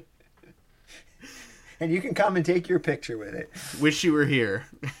 And you can come and take your picture with it. Wish you were here.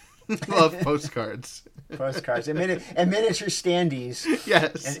 Love postcards. Postcards and miniature standees.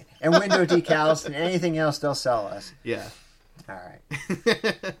 Yes. And window decals and anything else they'll sell us. Yeah. All right.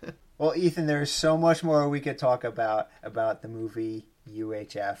 Well, Ethan, there's so much more we could talk about the movie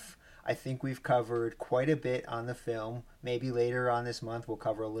UHF. I think we've covered quite a bit on the film. Maybe later on this month we'll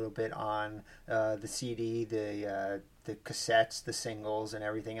cover a little bit on the CD, the cassettes, the singles, and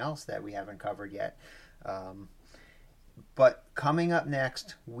everything else that we haven't covered yet. But coming up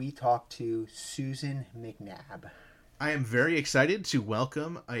next, we talk to Susan McNabb. I am very excited to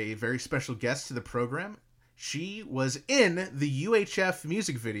welcome a very special guest to the program. She was in the UHF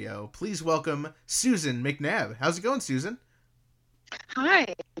music video. Please welcome Susan McNabb. How's it going, Susan? Hi,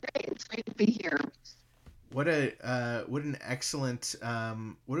 great. It's great to be here. What an excellent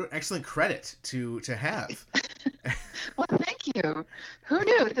credit to have. Well, thank you. Who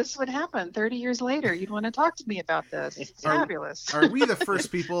knew this would happen 30 years later? You'd want to talk to me about this. It's fabulous. Are we the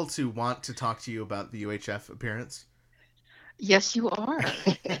first people to want to talk to you about the UHF appearance? Yes, you are.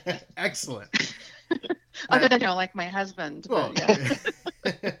 Excellent. Other than, like my husband. Well, yeah.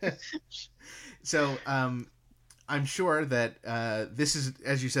 So, I'm sure that this is,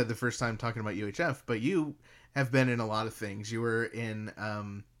 as you said, the first time talking about UHF, but you have been in a lot of things. You were in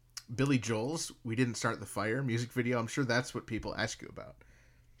Billy Joel's We Didn't Start the Fire music video. I'm sure that's what people ask you about.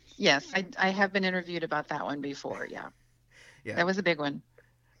 Yes, I have been interviewed about that one before, yeah. That was a big one.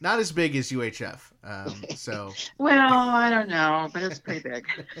 Not as big as UHF. So. Well, I don't know, but it's pretty big.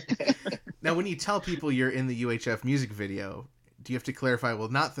 Now, when you tell people you're in the UHF music video, do you have to clarify, well,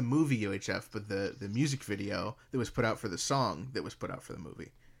 not the movie UHF, but the music video that was put out for the song that was put out for the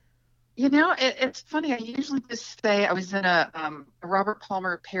movie? You know, it's funny. I usually just say I was in a Robert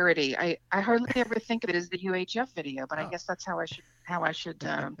Palmer parody. I hardly ever think of it as the UHF video, but I guess that's how I should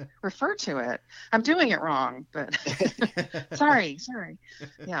refer to it. I'm doing it wrong, but sorry.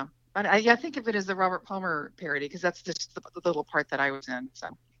 Yeah, but I think of it as the Robert Palmer parody because that's just the little part that I was in. So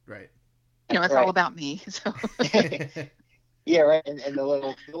right, you know, it's all about me. So. Yeah, right. And the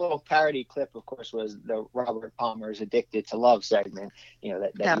little parody clip, of course, was the Robert Palmer's "Addicted to Love" segment. You know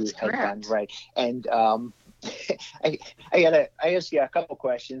that you had done, right? And I ask you a couple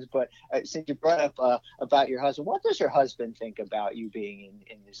questions, but since you brought up about your husband, what does your husband think about you being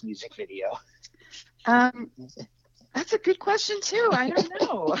in this music video? That's a good question too. I don't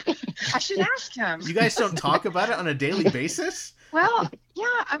know. I should ask him. You guys don't talk about it on a daily basis? Well,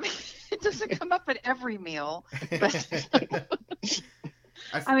 yeah. I mean, it doesn't come up at every meal, but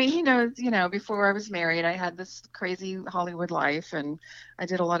I mean, he knows. Before I was married, I had this crazy Hollywood life, and I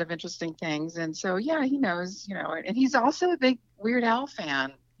did a lot of interesting things, and so yeah, he knows. And he's also a big Weird Al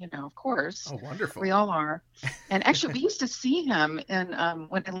fan. Of course. Oh, wonderful. We all are. And actually, we used to see him when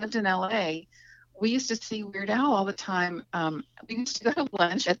I lived in LA. We used to see Weird Al all the time. We used to go to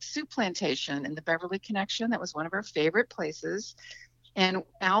lunch at Soup Plantation in the Beverly Connection. That was one of our favorite places. And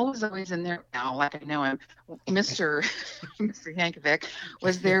Al was always in there. Al, like I know him, Mr. Yankovic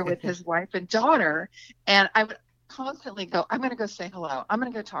was there with his wife and daughter. And I would constantly go, I'm going to go say hello. I'm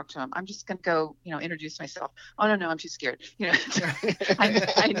going to go talk to him. I'm just going to go, introduce myself. Oh, no, I'm too scared.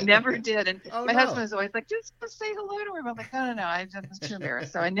 I never did. And my husband was always like, just go say hello to him. I'm like, no, I was too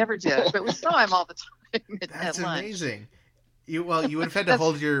embarrassed. So I never did. But we saw him all the time That's at lunch. Amazing. You would have had to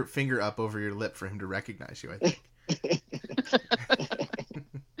hold your finger up over your lip for him to recognize you, I think.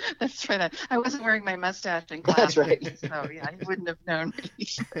 That's right. I wasn't wearing my mustache in class. That's right. So yeah, he wouldn't have known me.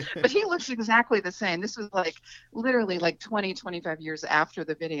 But he looks exactly the same. This was literally 20, 25 years after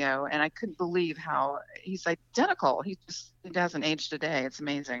the video. And I couldn't believe how he's identical. He hasn't aged a day. It's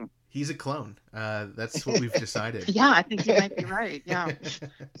amazing. He's a clone. That's what we've decided. Yeah, I think you might be right. Yeah.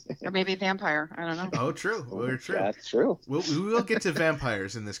 Or maybe a vampire. I don't know. Oh, true. We're true. That's true. We will get to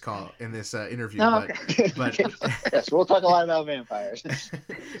vampires in this interview. Oh, okay. But yes, we'll talk a lot about vampires.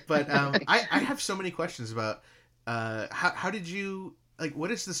 But I have so many questions about how did you, what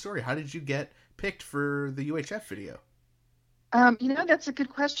is the story? How did you get picked for the UHF video? That's a good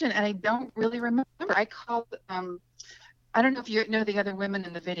question, and I don't really remember. I called. I don't know if you know the other women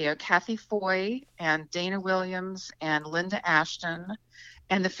in the video, Kathy Foy and Dana Williams and Linda Ashton.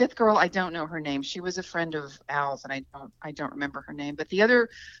 And the fifth girl, I don't know her name. She was a friend of Al's, and I don't remember her name. But the other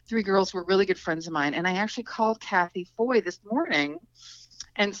three girls were really good friends of mine. And I actually called Kathy Foy this morning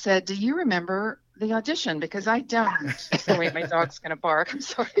and said, do you remember the audition? Because I don't. Oh, wait, my dog's going to bark. I'm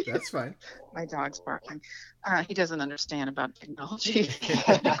sorry. That's fine. My dog's barking. He doesn't understand about technology.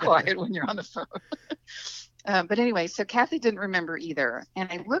 Be quiet when you're on the phone. But anyway, so Kathy didn't remember either. And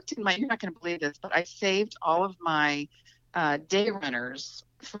I looked in you're not going to believe this, but I saved all of my day runners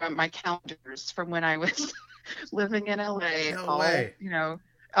from my calendars from when I was living in LA. No way.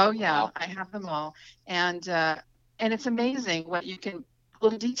 Oh yeah, I have them all. And it's amazing what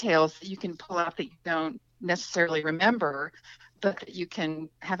little details that you can pull out that you don't necessarily remember, but that you can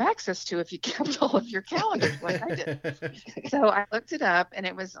have access to if you kept all of your calendars like I did. So I looked it up, and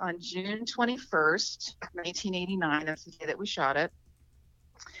it was on June 21st, 1989. That's the day that we shot it.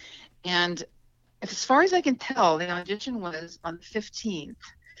 And as far as I can tell, the audition was on the 15th.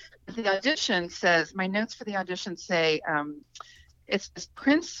 The audition says, my notes for the audition say, it's this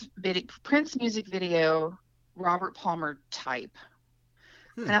Prince music video, Robert Palmer type.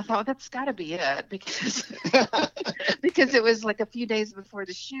 And I thought, that's got to be it, because it was a few days before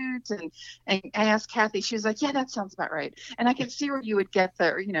the shoot, and I asked Kathy, she was like, yeah, that sounds about right. And I could see where you would get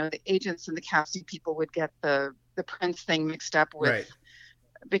the agents and the casting people would get the Prince thing mixed up with, right,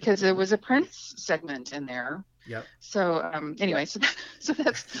 because there was a Prince segment in there. Yep. So anyway, so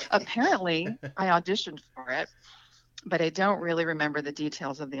that's apparently I auditioned for it, but I don't really remember the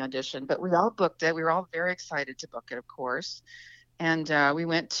details of the audition. But we all booked it. We were all very excited to book it, of course. And we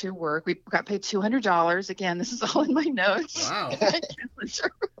went to work. We got paid $200. Again, this is all in my notes. Wow. These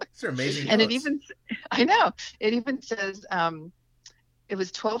are amazing and notes. I know, it even says it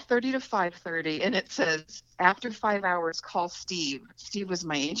was 12:30 to 5:30, and it says, after 5 hours, call Steve. Steve was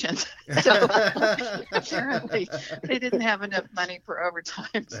my agent. So apparently they didn't have enough money for overtime.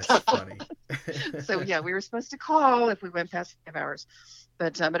 That's funny. So yeah, we were supposed to call if we went past 5 hours.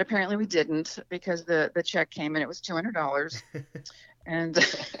 But apparently we didn't, because the check came and it was $200, and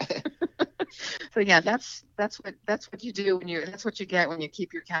so yeah, that's what you do that's what you get when you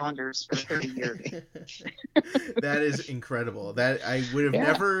keep your calendars for 30 years. That is incredible. That I would have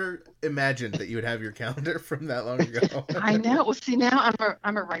never imagined that you would have your calendar from that long ago. I know. Well, see, now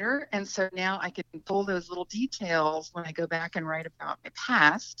I'm a writer, and so now I can pull those little details when I go back and write about my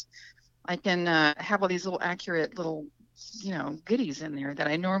past. I can have all these little accurate little goodies in there that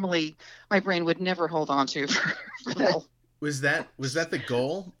I normally, my brain would never hold on to for that Was that the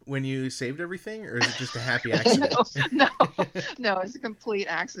goal when you saved everything, or is it just a happy accident? no, it's a complete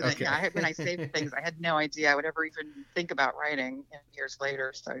accident. Okay. Yeah, when I saved things, I had no idea I would ever even think about writing years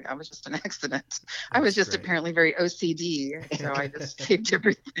later. So I was just an accident. I was just great. apparently very OCD, so I just saved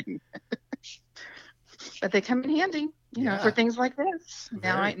everything. But they come in handy, Yeah. for things like this.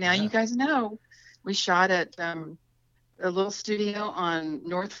 Now Yeah. you guys know. We shot at a little studio on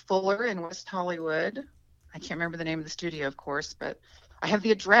North Fuller in West Hollywood. I can't remember the name of the studio, of course, but I have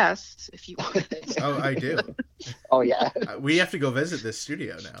the address if you want it. Oh, I do. Oh yeah. We have to go visit this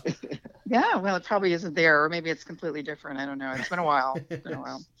studio now. Yeah, well, it probably isn't there, or maybe it's completely different. I don't know. It's been a while.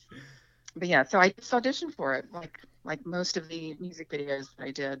 But yeah, so I just auditioned for it, like most of the music videos that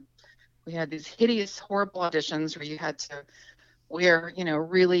I did. We had these hideous, horrible auditions where you had to wear,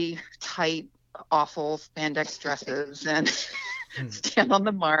 really tight, awful spandex dresses and stand on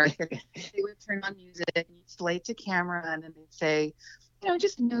the mark. And they would turn on music, and you'd slay to camera, and then they'd say,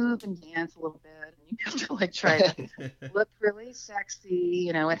 just move and dance a little bit. And you have to try to look really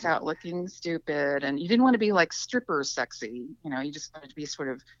sexy, without looking stupid. And you didn't want to be like stripper sexy, you just wanted to be sort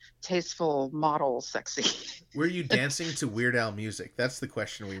of tasteful model sexy. Were you dancing to Weird Al music? That's the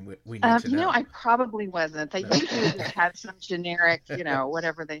question we need to know. I probably wasn't. They usually just had some generic,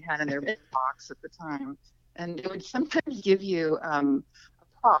 whatever they had in their box at the time. And it would sometimes give you a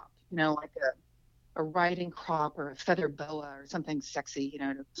prop, like a riding crop or a feather boa or something sexy,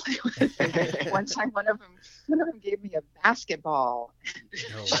 to play with. One time, one of them gave me a basketball.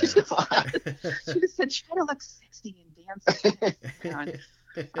 No She just said, "Try to look sexy and dance."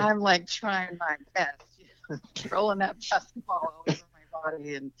 I'm trying my best, rolling that basketball all over my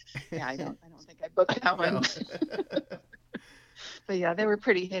body, and I don't think I booked that one. No. But yeah, they were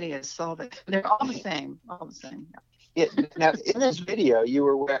pretty hideous. They're all the same. Yeah, now in this video, you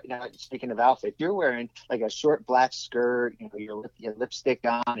were wearing. Now speaking of outfit, you're wearing like a short black skirt. Your lipstick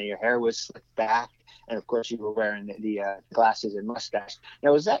on, and your hair was slicked back, and of course you were wearing the glasses and mustache.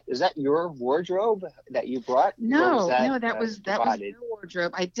 Now, is that your wardrobe that you brought? No, that was your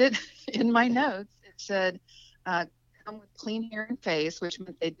wardrobe. I did in my notes. It said, "Come with clean hair and face," which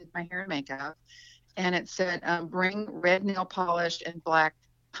meant they did my hair and makeup, and it said, "Bring red nail polish and black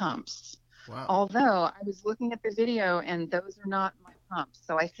pumps." Wow. Although I was looking at the video, and those are not my pumps.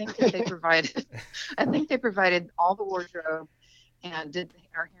 So I think that they provided all the wardrobe and did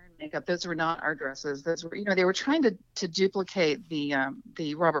our hair and makeup. Those were not our dresses. Those were, they were trying to duplicate the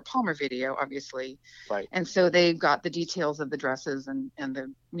Robert Palmer video, obviously. Right. And so they got the details of the dresses and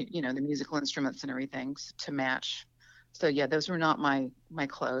the the musical instruments and everything to match. So yeah, those were not my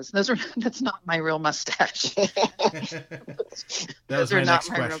clothes. That's not my real mustache. That was my next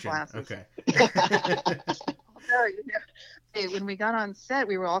question. Okay. Although, when we got on set,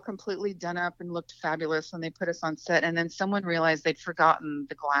 we were all completely done up and looked fabulous when they put us on set. And then someone realized they'd forgotten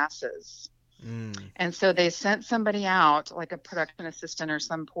the glasses. And so they sent somebody out, like a production assistant or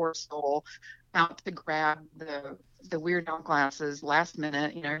some poor soul, out to grab the Weird Al glasses last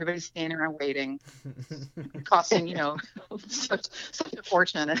minute. Everybody's standing around waiting, costing such a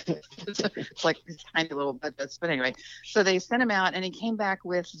fortune. It's like these tiny little budgets. But anyway, so they sent him out, and he came back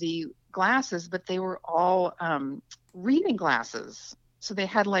with the glasses, but they were all reading glasses. So they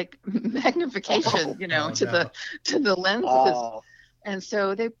had magnification, to the lenses. Oh. And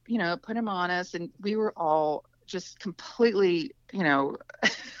so they, put him on us, and we were all just completely,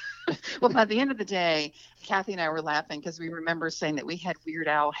 well, by the end of the day, Kathy and I were laughing because we remember saying that we had Weird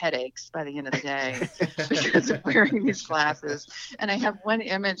Al headaches by the end of the day because of wearing these glasses. And I have one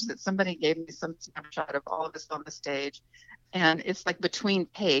image that somebody gave me, some snapshot of all of us on the stage. And it's between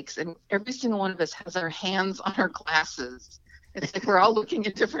takes, and every single one of us has our hands on our glasses. It's we're all looking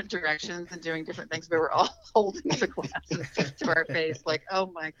in different directions and doing different things, but we're all holding the glasses to our face, oh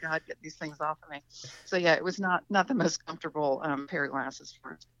my God, get these things off of me. So yeah, it was not the most comfortable pair of glasses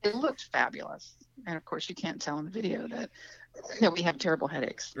for us. It looked fabulous, and of course you can't tell in the video that we have terrible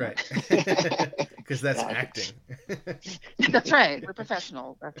headaches. Right. Because that's acting. That's right. We're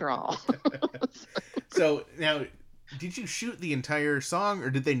professionals after all. So now, did you shoot the entire song, or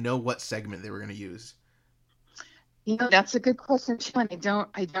did they know what segment they were going to use? That's a good question too, and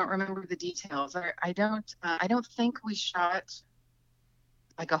I don't remember the details. I don't think we shot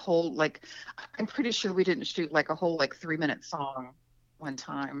a whole I'm pretty sure we didn't shoot a whole 3-minute song one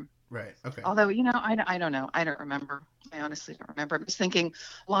time. Right. Okay. Although I don't know. I don't remember. I honestly don't remember. I'm just thinking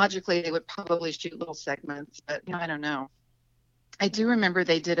logically they would probably shoot little segments, but I don't know. I do remember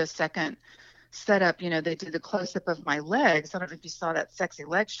they did a second setup. They did the close up of my legs. I don't know if you saw that sexy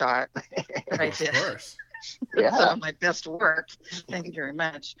leg shot that I did. Of course. Yeah. So my best work. Thank you very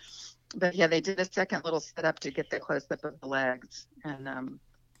much. But yeah, they did a second little setup to get the close up of the legs, and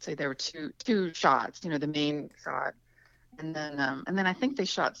so there were two shots. The main shot, and then I think they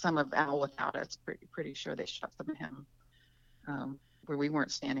shot some of Al without us. Pretty sure they shot some of him, where we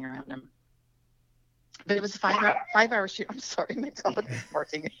weren't standing around him. But it was a 5-hour shoot. I'm sorry, my dog is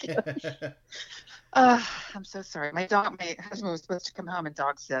barking again. I'm so sorry. My husband was supposed to come home and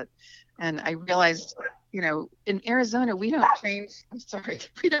dog sit, and I realized, in Arizona we don't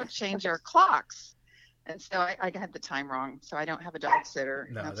change our clocks, and so I had the time wrong. So I don't have a dog sitter.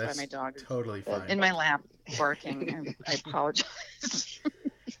 No, that's that's why my dog is totally fine. in my lap barking. I apologize.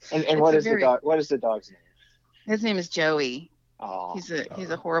 And what is the dog's name? His name is Joey. Oh, he's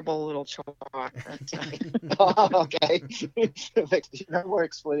a horrible little chihuahua. But, oh, okay. No more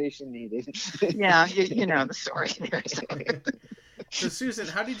explanation needed. Yeah, you know the story there. So Susan,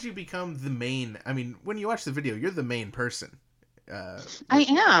 how did you become the main? I mean, when you watch the video, you're the main person. I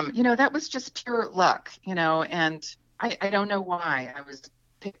am. That was just pure luck. And I don't know why I was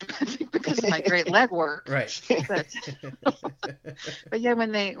picked because of my great leg work. Right. But yeah,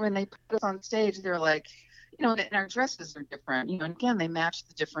 when they put us on stage, they're like, and our dresses are different, and again, they match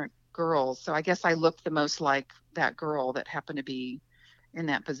the different girls. So I guess I looked the most like that girl that happened to be in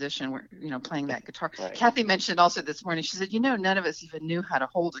that position where, playing that guitar. Right. Kathy mentioned also this morning, she said, none of us even knew how to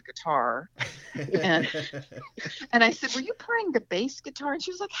hold a guitar. And I said, were you playing the bass guitar? And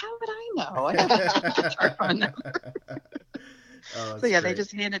she was like, how would I know? I have a guitar phone number. So yeah, great. They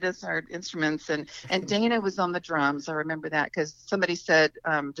just handed us our instruments, and Dana was on the drums. I remember that because somebody said,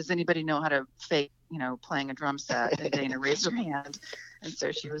 does anybody know how to fake, playing a drum set? And Dana raised her hand, and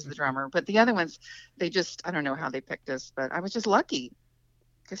so she was the drummer. But the other ones, I don't know how they picked us, but I was just lucky.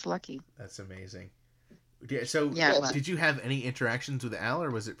 That's amazing. Yeah, so did you have any interactions with Al, or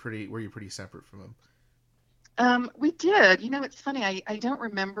were you pretty separate from him? We did. It's funny. I don't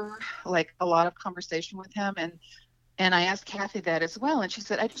remember like a lot of conversation with him, and I asked Kathy that as well, and she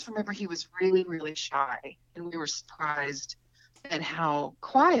said, I just remember he was really, really shy, and we were surprised at how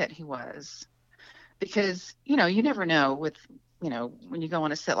quiet he was, because, you never know with, when you go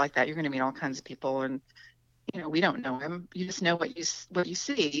on a set like that, you're going to meet all kinds of people, and, we don't know him. You just know what you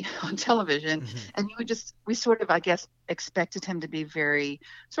see on television, mm-hmm. and we sort of, I guess, expected him to be very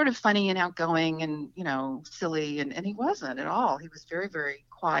sort of funny and outgoing and, silly, and he wasn't at all. He was very, very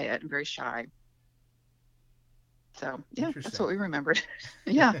quiet and very shy. So yeah, that's what we remembered.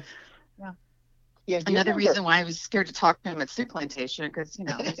 Yeah. Another reason why I was scared to talk to him at Soup Plantation, because he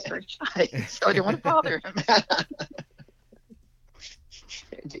was very shy, so I didn't want to bother him.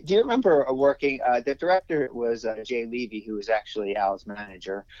 Do you remember working? The director was Jay Levy, who was actually Al's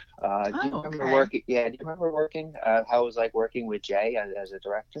manager. Do you remember working? Yeah, do you remember working? How it was like working with Jay as a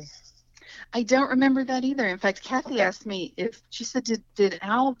director? I don't remember that either. In fact, Kathy asked me she said, did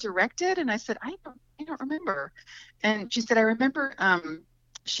Al direct it? And I said, I don't remember. And she said, I remember,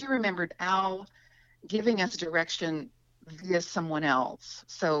 she remembered Al giving us direction via someone else.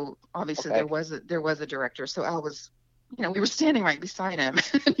 So obviously there was a director. So Al was, we were standing right beside him.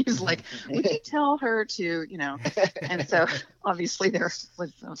 And he's like, would you tell her to, and so obviously there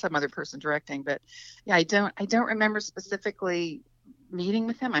was some other person directing, but yeah, I don't remember specifically meeting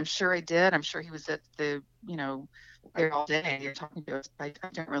with him. I'm sure I did. I'm sure he was at the, there all day. You're talking to us. I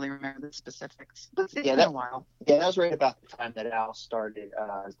don't really remember the specifics. But it's been a while. Yeah, that was right about the time that Al started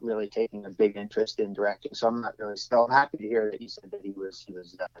really taking a big interest in directing. So I'm happy to hear that you said that he was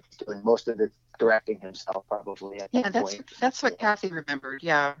doing most of the directing himself, probably. That's what Kathy remembered.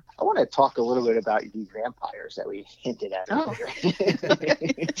 Yeah. I want to talk a little bit about these vampires that we hinted at. Oh.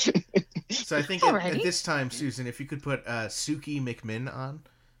 So I think at this time, Susan, if you could put Suki McMinn on.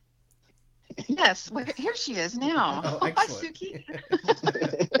 Yes, well, here she is now. Oh, hi, Suki.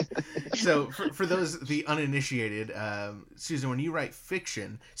 So for those, the uninitiated, Susan, when you write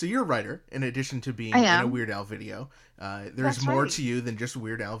fiction, so you're a writer in addition to being in a Weird Al video. There's That's more right. to you than just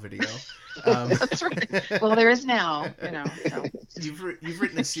Weird Al video. That's right. Well, there is now, So. You've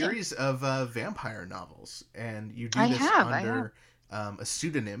written a series of vampire novels, and you do this under a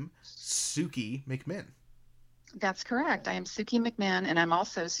pseudonym, Suki McMinn. That's correct. I am Suki McMahon, and I'm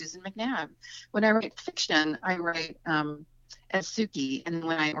also Susan McNabb. When I write fiction, I write as Suki, and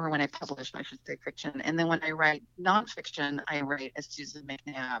when I publish, I should say fiction, and then when I write nonfiction, I write as Susan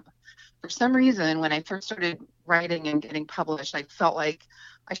McNabb. For some reason, when I first started writing and getting published, I felt like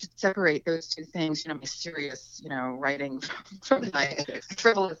I should separate those two things, my serious, writing from my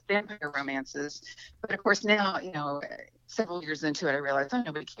frivolous vampire romances. But of course now, several years into it, I realized,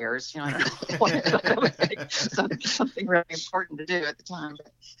 nobody cares. I don't know. That was like something really important to do at the time.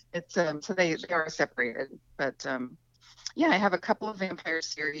 But it's so they are separated. But Yeah, I have a couple of vampire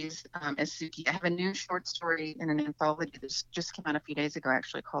series as Suki. I have a new short story in an anthology that just came out a few days ago,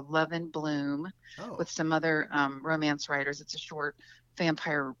 actually, called Love and Bloom, Oh, with some other romance writers. It's a short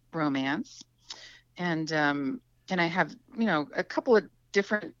vampire romance, and I have a couple of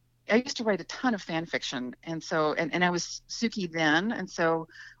different. I used to write a ton of fan fiction, and so and I was Suki then, and so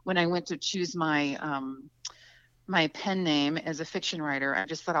when I went to choose my pen name as a fiction writer, I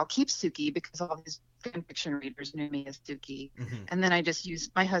just thought I'll keep Suki because all these fan fiction readers knew me as Suki. mhm. And then I just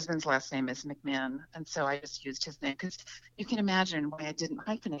used my husband's last name is McMinn. And so I just used his name because you can imagine why I didn't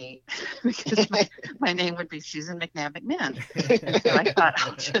hyphenate because my name would be Susan McNabb McMinn. And so I thought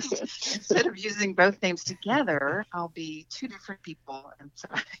I'll just, instead of using both names together, I'll be two different people. And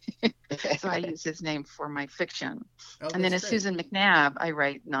so I use his name for my fiction. Oh, And then that's as great. Susan McNabb, I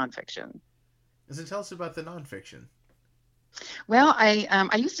write nonfiction. So tell us about the nonfiction. Well, I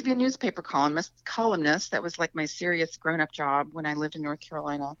used to be a newspaper columnist. That was like my serious grown-up job when I lived in North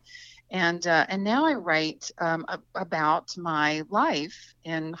Carolina, and now I write about my life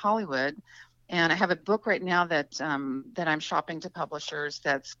in Hollywood. And I have a book right now that I'm shopping to publishers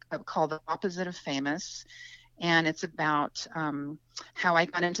that's called The Opposite of Famous, and it's about how I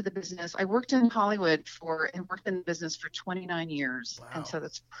got into the business. I worked in Hollywood and worked in the business for 29 years, Wow. and so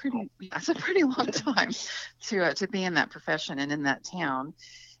that's a pretty long time to be in that profession and in that town.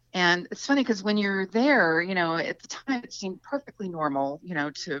 And it's funny because when you're there, at the time it seemed perfectly normal,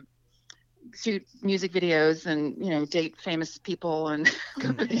 to shoot music videos and date famous people and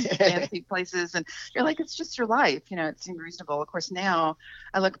go to these fancy places, and you're like, it's just your life, it seemed reasonable. Of course, now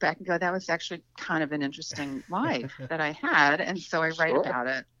I look back and go, that was actually kind of an interesting life that I had, and so I write Sure. about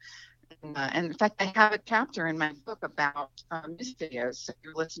it. And in fact, I have a chapter in my book about music videos, so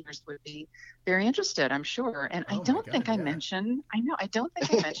your listeners would be very interested, I'm sure. And Oh I my don't God, think I yeah. mentioned, I don't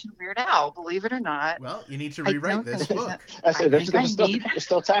think I mentioned Weird Al, believe it or not. Well, you need to I rewrite don't this think book. I said, I there's, think I there's still, need- there's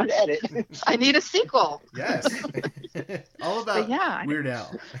still time to edit. I need a sequel. Yes. All about But yeah, Weird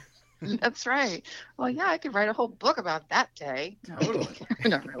Al. that's right. Well, yeah, I could write a whole book about that day. No, Totally.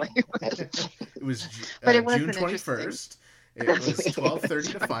 not really. It was But it was June an interesting- 21st. It was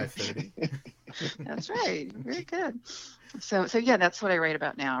 12:30 to 5:30. That's right. Very good. So yeah, that's what I write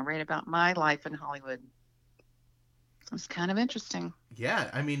about now. I write about my life in Hollywood. It's kind of interesting.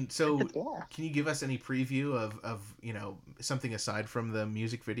 Yeah, I mean, so Yeah. can you give us any preview of something aside from the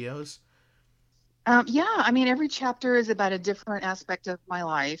music videos? Yeah, I mean, every chapter is about a different aspect of my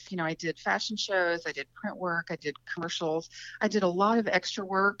life. I did fashion shows, I did print work, I did commercials, I did a lot of extra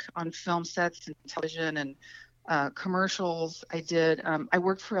work on film sets and television and commercials. I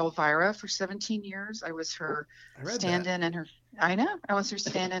worked for Elvira for 17 years. I was her I read that. stand-in and I was her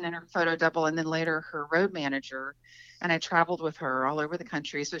stand-in and her photo double, and then later her road manager. And I traveled with her all over the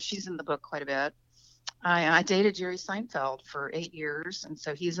country. So she's in the book quite a bit. I dated Jerry Seinfeld for 8 years, and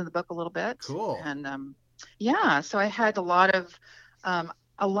so he's in the book a little bit. Cool. And yeah, so I had a lot of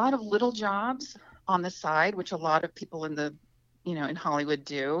little jobs on the side, which a lot of people in Hollywood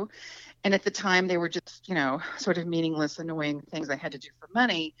do. And at the time, they were just, sort of meaningless, annoying things I had to do for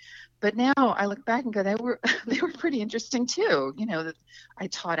money. But now I look back and go, they were pretty interesting too. That I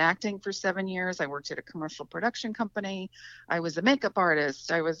taught acting for 7 years. I worked at a commercial production company. I was a makeup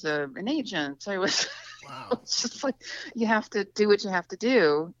artist. I was an agent. Wow. It's just like you have to do what you have to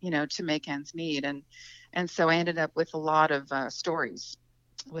do, to make ends meet. And so I ended up with a lot of stories.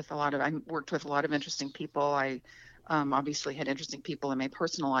 I worked with a lot of interesting people. I obviously had interesting people in my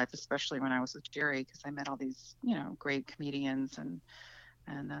personal life, especially when I was with Jerry, because I met all these, great comedians and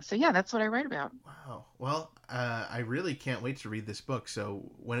so yeah, that's what I write about. Wow. Well, I really can't wait to read this book. So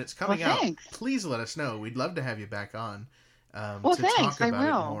when it's coming Well, out, thanks. please let us know. We'd love to have you back on Well, to thanks, talk I about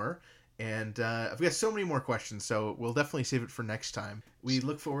it will. more. And I've got so many more questions, so we'll definitely save it for next time. We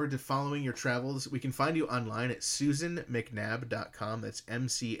look forward to following your travels. We can find you online at SusanMcNabb.com. That's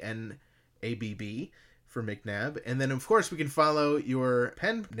MCNABB for McNabb. And then, of course, we can follow your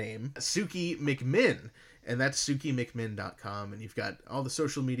pen name, Suki McMinn. And that's SukiMcMinn.com. And you've got all the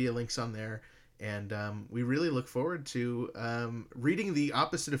social media links on there. And we really look forward to reading The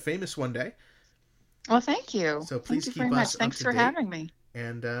Opposite of Famous one day. Well, thank you. So please thank keep you very us much. Thanks up to for date. having me.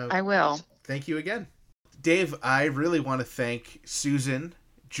 And I will. thank you again. Dave, I really want to thank Susan,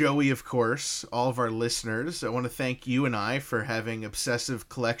 Joey, of course, all of our listeners. I want to thank you and I for having obsessive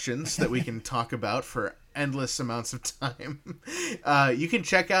collections that we can talk about for endless amounts of time. You can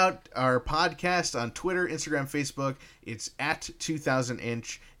check out our podcast on Twitter, Instagram, Facebook. It's at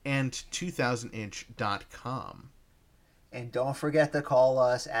 2000inch and 2000inch.com. And don't forget to call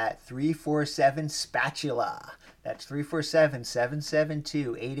us at 347-SPATULA. That's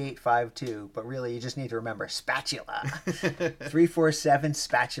 347-772-8852. But really, you just need to remember spatula.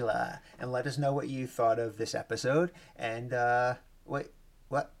 347-SPATULA. And let us know what you thought of this episode. And, wait,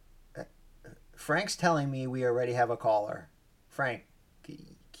 what? Frank's telling me we already have a caller. Frank,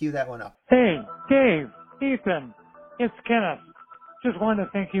 cue that one up. Hey, Dave, Ethan, it's Kenneth. Just wanted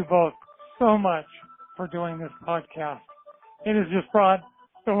to thank you both so much for doing this podcast. It has just brought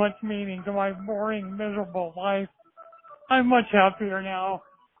so much meaning to my boring, miserable life. I'm much happier now,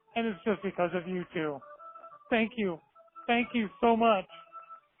 and it's just because of you two. Thank you. Thank you so much.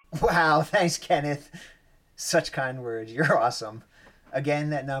 Wow, thanks, Kenneth. Such kind words. You're awesome. Again,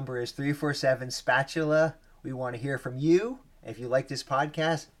 that number is 347-SPATULA. We want to hear from you. If you like this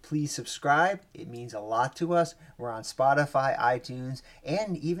podcast, please subscribe. It means a lot to us. We're on Spotify, iTunes,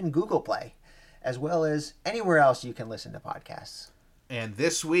 and even Google Play, as well as anywhere else you can listen to podcasts. And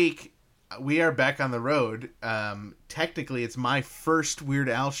this week, we are back on the road. Technically, it's my first Weird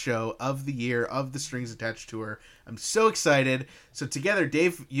Al show of the year of the Strings Attached tour. I'm so excited. So together,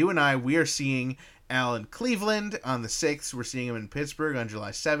 Dave, you and I, we are seeing Al in Cleveland on the 6th. We're seeing him in Pittsburgh on July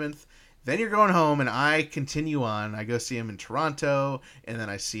 7th. Then you're going home, and I continue on. I go see him in Toronto, and then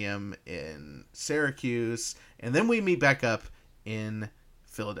I see him in Syracuse, and then we meet back up in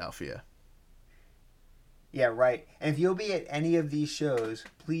Philadelphia. Yeah, right. And if you'll be at any of these shows,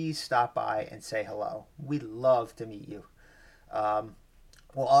 please stop by and say hello. We'd love to meet you.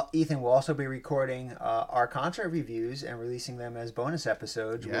 Ethan will also be recording our concert reviews and releasing them as bonus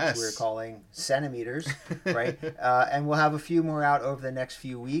episodes, Yes. which we're calling Centimeters, right? And we'll have a few more out over the next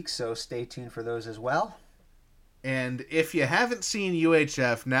few weeks, so stay tuned for those as well. And if you haven't seen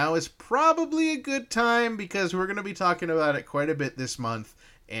UHF, now is probably a good time because we're going to be talking about it quite a bit this month,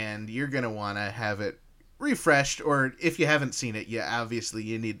 and you're going to want to have it refreshed, or if you haven't seen it, obviously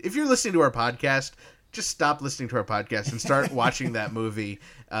you need, if you're listening to our podcast, just stop listening to our podcast and start watching that movie.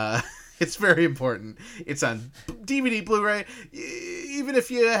 It's very important. It's on DVD, Blu-ray. Even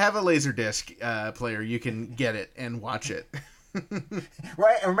if you have a Laserdisc player, you can get it and watch it.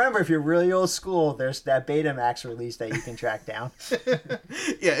 Right, and remember, if you're really old school, there's that Betamax release that you can track down.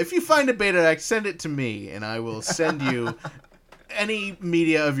 Yeah, if you find a Betamax, send it to me, and I will send you any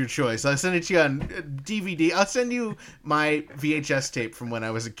media of your choice. I'll send it to you on DVD. I'll send you my VHS tape from when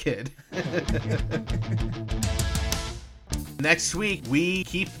I was a kid. Next week, we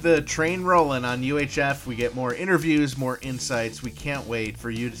keep the train rolling on UHF. We get more interviews, more insights. We can't wait for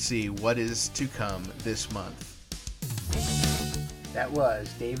you to see what is to come this month. That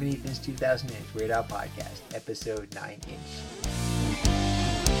was Dave and Ethan's 2000-inch Weird Al Podcast, episode 9-inch.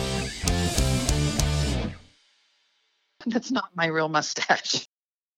 That's not my real mustache.